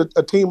you look at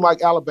a team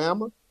like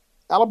Alabama.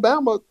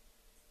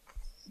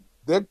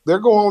 They're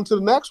going on to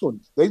the next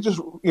one. They just,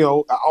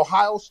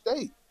 Ohio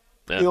State.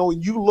 Yeah.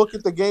 You look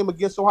at the game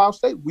against Ohio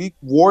State, we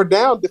wore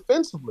down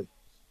defensively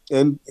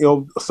and,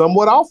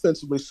 somewhat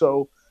offensively.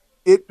 So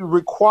it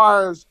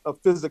requires a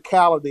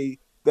physicality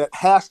that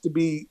has to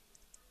be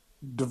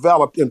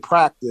developed in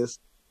practice.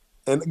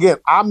 And again,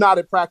 I'm not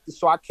in practice,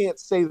 so I can't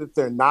say that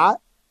they're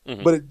not,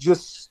 but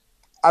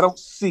I don't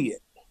see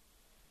it.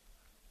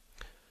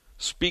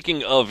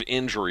 Speaking of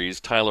injuries,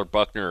 Tyler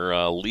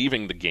Buchner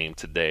leaving the game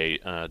today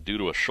due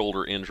to a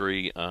shoulder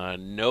injury.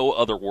 No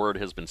other word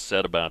has been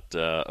said about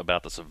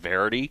the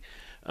severity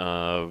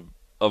of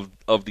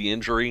the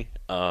injury.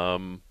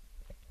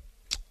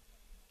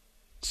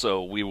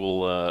 So we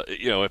will,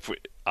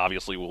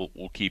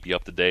 we'll keep you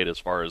up to date as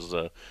far as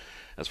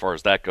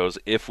that goes,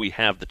 if we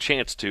have the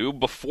chance to.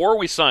 Before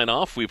we sign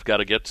off, we've got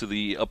to get to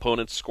the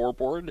opponent's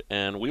scoreboard,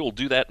 and we will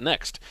do that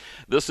next.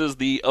 This is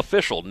the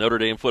official Notre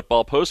Dame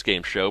football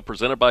postgame show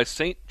presented by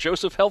St.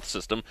 Joseph Health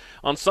System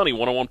on Sunny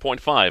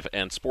 101.5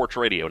 and Sports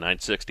Radio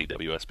 960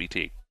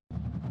 WSBT.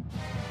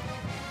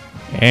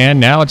 And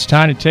now it's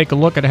time to take a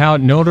look at how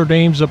Notre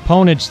Dame's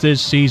opponents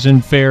this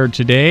season fared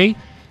today.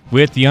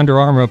 With the Under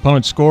Armour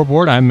Opponent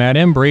Scoreboard, I'm Matt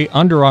Embry.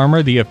 Under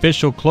Armour, the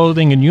official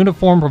clothing and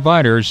uniform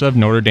providers of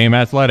Notre Dame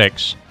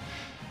Athletics.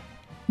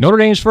 Notre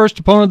Dame's first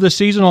opponent of the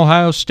season,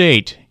 Ohio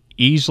State,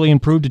 easily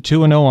improved to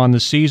 2-0 on the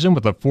season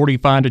with a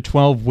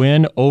 45-12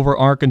 win over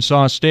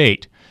Arkansas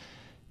State.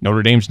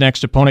 Notre Dame's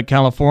next opponent,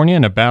 California,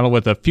 in a battle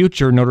with a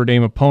future Notre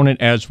Dame opponent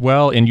as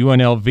well in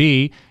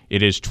UNLV.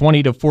 It is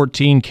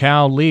 20-14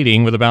 Cal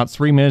leading with about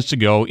 3 minutes to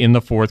go in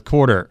the fourth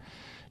quarter.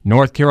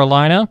 North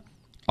Carolina,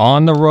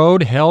 on the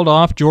road, held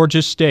off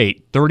Georgia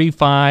State,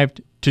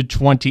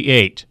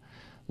 35-28.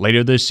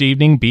 Later this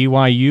evening,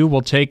 BYU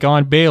will take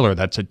on Baylor.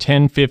 That's a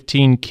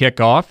 10:15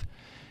 kickoff.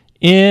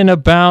 In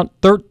about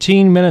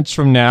 13 minutes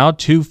from now,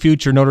 2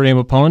 future Notre Dame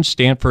opponents,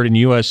 Stanford and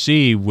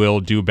USC, will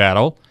do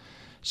battle.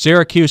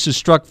 Syracuse is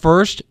struck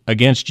first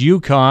against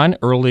UConn,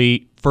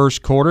 early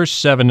first quarter,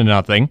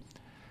 7-0.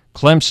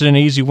 Clemson, an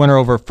easy winner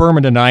over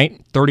Furman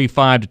tonight,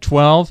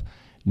 35-12.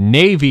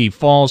 Navy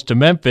falls to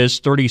Memphis,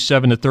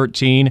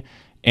 37-13.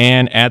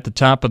 And at the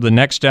top of the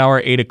next hour,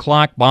 8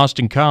 o'clock,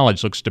 Boston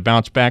College looks to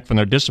bounce back from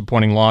their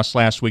disappointing loss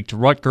last week to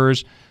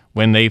Rutgers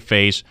when they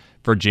face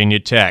Virginia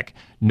Tech.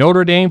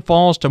 Notre Dame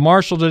falls to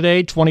Marshall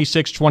today,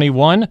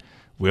 26-21.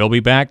 We'll be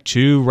back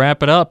to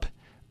wrap it up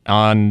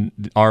on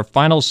our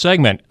final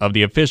segment of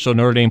the official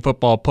Notre Dame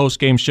football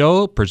postgame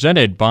show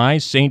presented by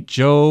St.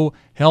 Joe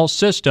Health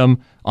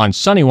System on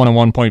Sunny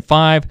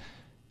 101.5,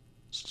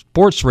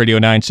 Sports Radio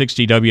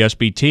 960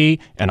 WSBT,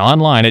 and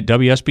online at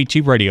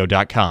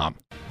WSBTradio.com.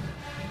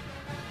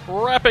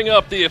 Wrapping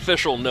up the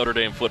official Notre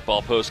Dame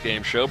football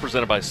postgame show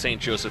presented by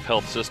St. Joseph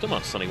Health System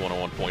on Sunny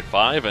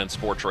 101.5 and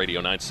Sports Radio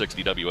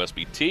 960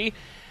 WSBT.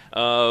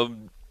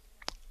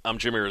 I'm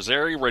Jimmy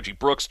Rosari. Reggie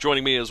Brooks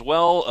joining me as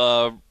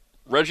well.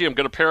 Reggie, I'm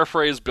going to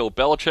paraphrase Bill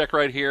Belichick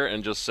right here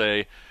and just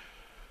say,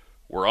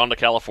 we're on to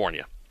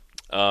California.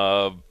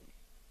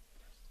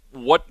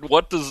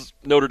 What does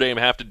Notre Dame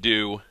have to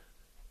do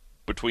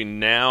between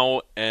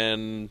now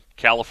and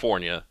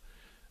California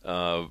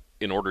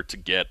in order to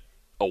get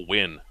a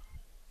win?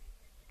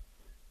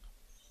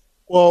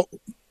 Well,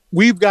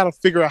 we've got to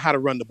figure out how to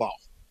run the ball,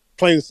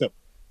 plain and simple.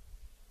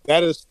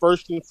 That is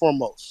first and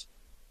foremost.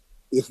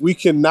 If we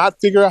cannot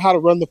figure out how to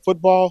run the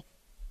football,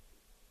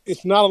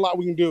 it's not a lot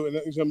we can do.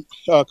 And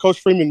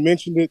Coach Freeman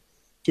mentioned it,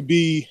 to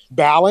be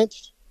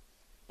balanced,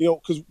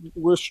 because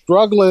we're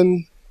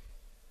struggling.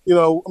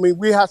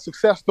 We had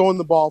success throwing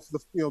the ball for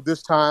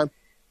this time,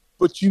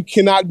 but you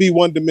cannot be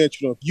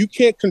one-dimensional. If you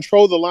can't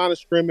control the line of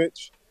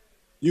scrimmage,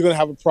 you're going to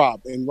have a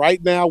problem. And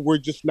right now, we're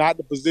just not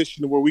in a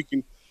position where we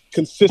can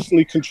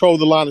consistently control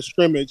the line of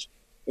scrimmage,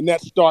 and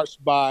that starts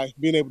by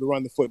being able to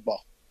run the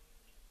football.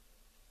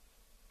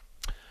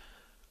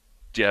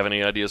 Do you have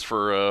any ideas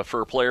for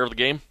a player of the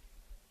game?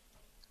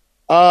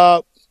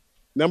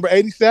 Number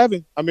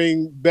 87.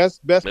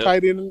 Best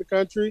tight end in the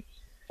country.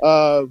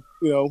 8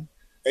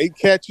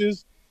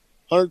 catches,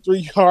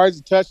 103 yards,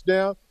 a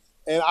touchdown.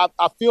 And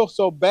I feel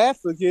so bad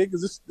for the kid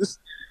because this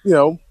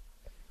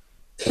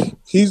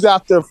he's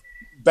out there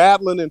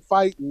battling and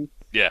fighting.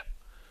 Yeah.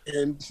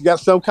 And he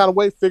got some kind of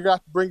way to figure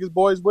out to bring his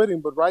boys with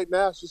him. But right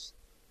now, it's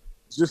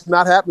just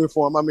not happening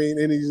for him.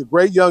 And he's a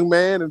great young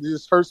man, and it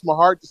just hurts my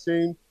heart to see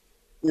him,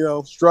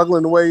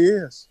 struggling the way he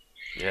is.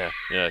 Yeah.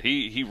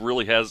 He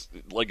really has,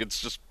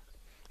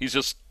 he's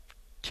just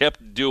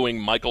kept doing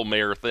Michael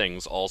Mayer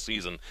things all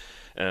season.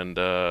 And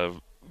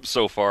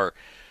so far,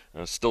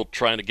 still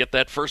trying to get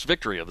that first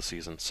victory of the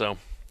season. So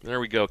there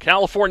we go.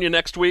 California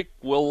next week.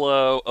 We'll,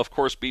 of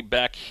course, be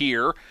back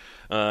here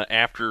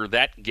after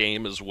that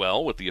game as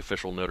well with the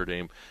official Notre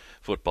Dame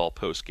football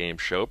post-game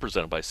show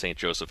presented by St.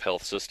 Joseph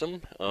Health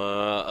System.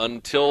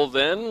 Until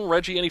then,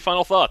 Reggie, any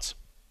final thoughts?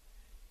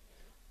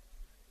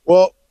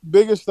 Well,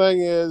 biggest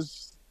thing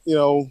is,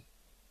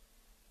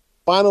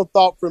 final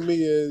thought for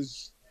me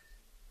is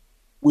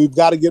we've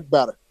got to get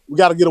better. We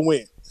got to get a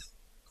win.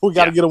 We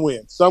got to get a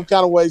win. Some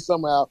kind of way,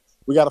 somehow,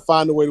 we got to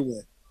find a way to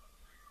win.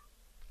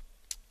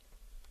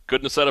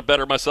 Couldn't have said it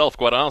better myself,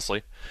 quite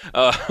honestly.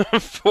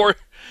 For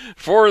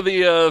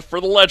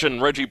the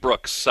legend, Reggie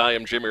Brooks, I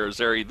am Jimmy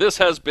Rosari. This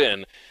has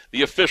been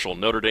the official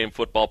Notre Dame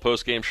football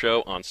postgame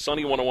show on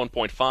Sunny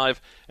 101.5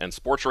 and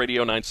Sports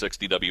Radio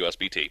 960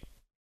 WSBT.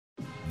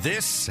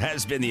 This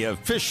has been the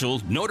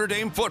official Notre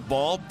Dame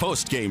football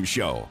postgame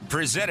show,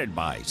 presented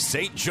by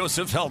St.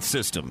 Joseph Health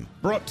System.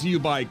 Brought to you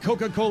by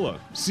Coca-Cola,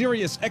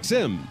 Sirius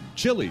XM,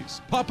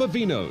 Chili's, Papa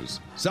Vino's,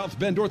 South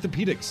Bend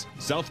Orthopedics,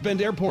 South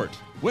Bend Airport,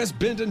 West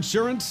Bend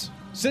Insurance,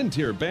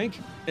 Centier Bank,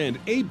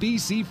 and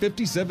ABC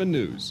 57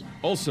 News.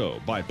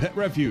 Also by Pet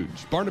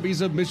Refuge,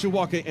 Barnaby's of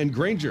Mishawaka and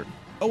Granger,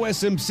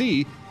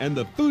 OSMC, and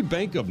the Food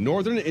Bank of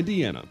Northern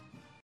Indiana.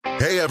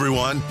 Hey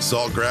everyone,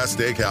 Saltgrass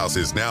Steakhouse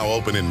is now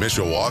open in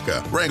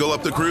Mishawaka. Wrangle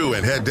up the crew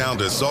and head down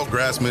to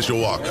Saltgrass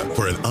Mishawaka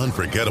for an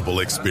unforgettable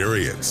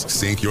experience.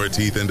 Sink your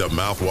teeth into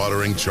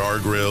mouth-watering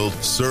char-grilled,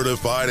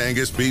 certified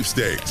Angus beef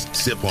steaks.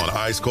 Sip on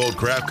ice-cold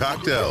craft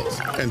cocktails.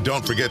 And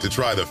don't forget to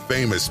try the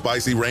famous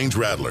spicy range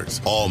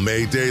rattlers, all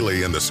made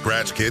daily in the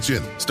Scratch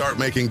Kitchen. Start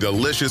making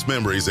delicious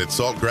memories at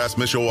Saltgrass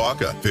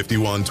Mishawaka,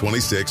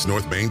 5126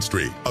 North Main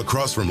Street,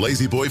 across from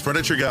Lazy Boy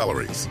Furniture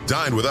Galleries.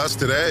 Dine with us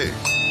today.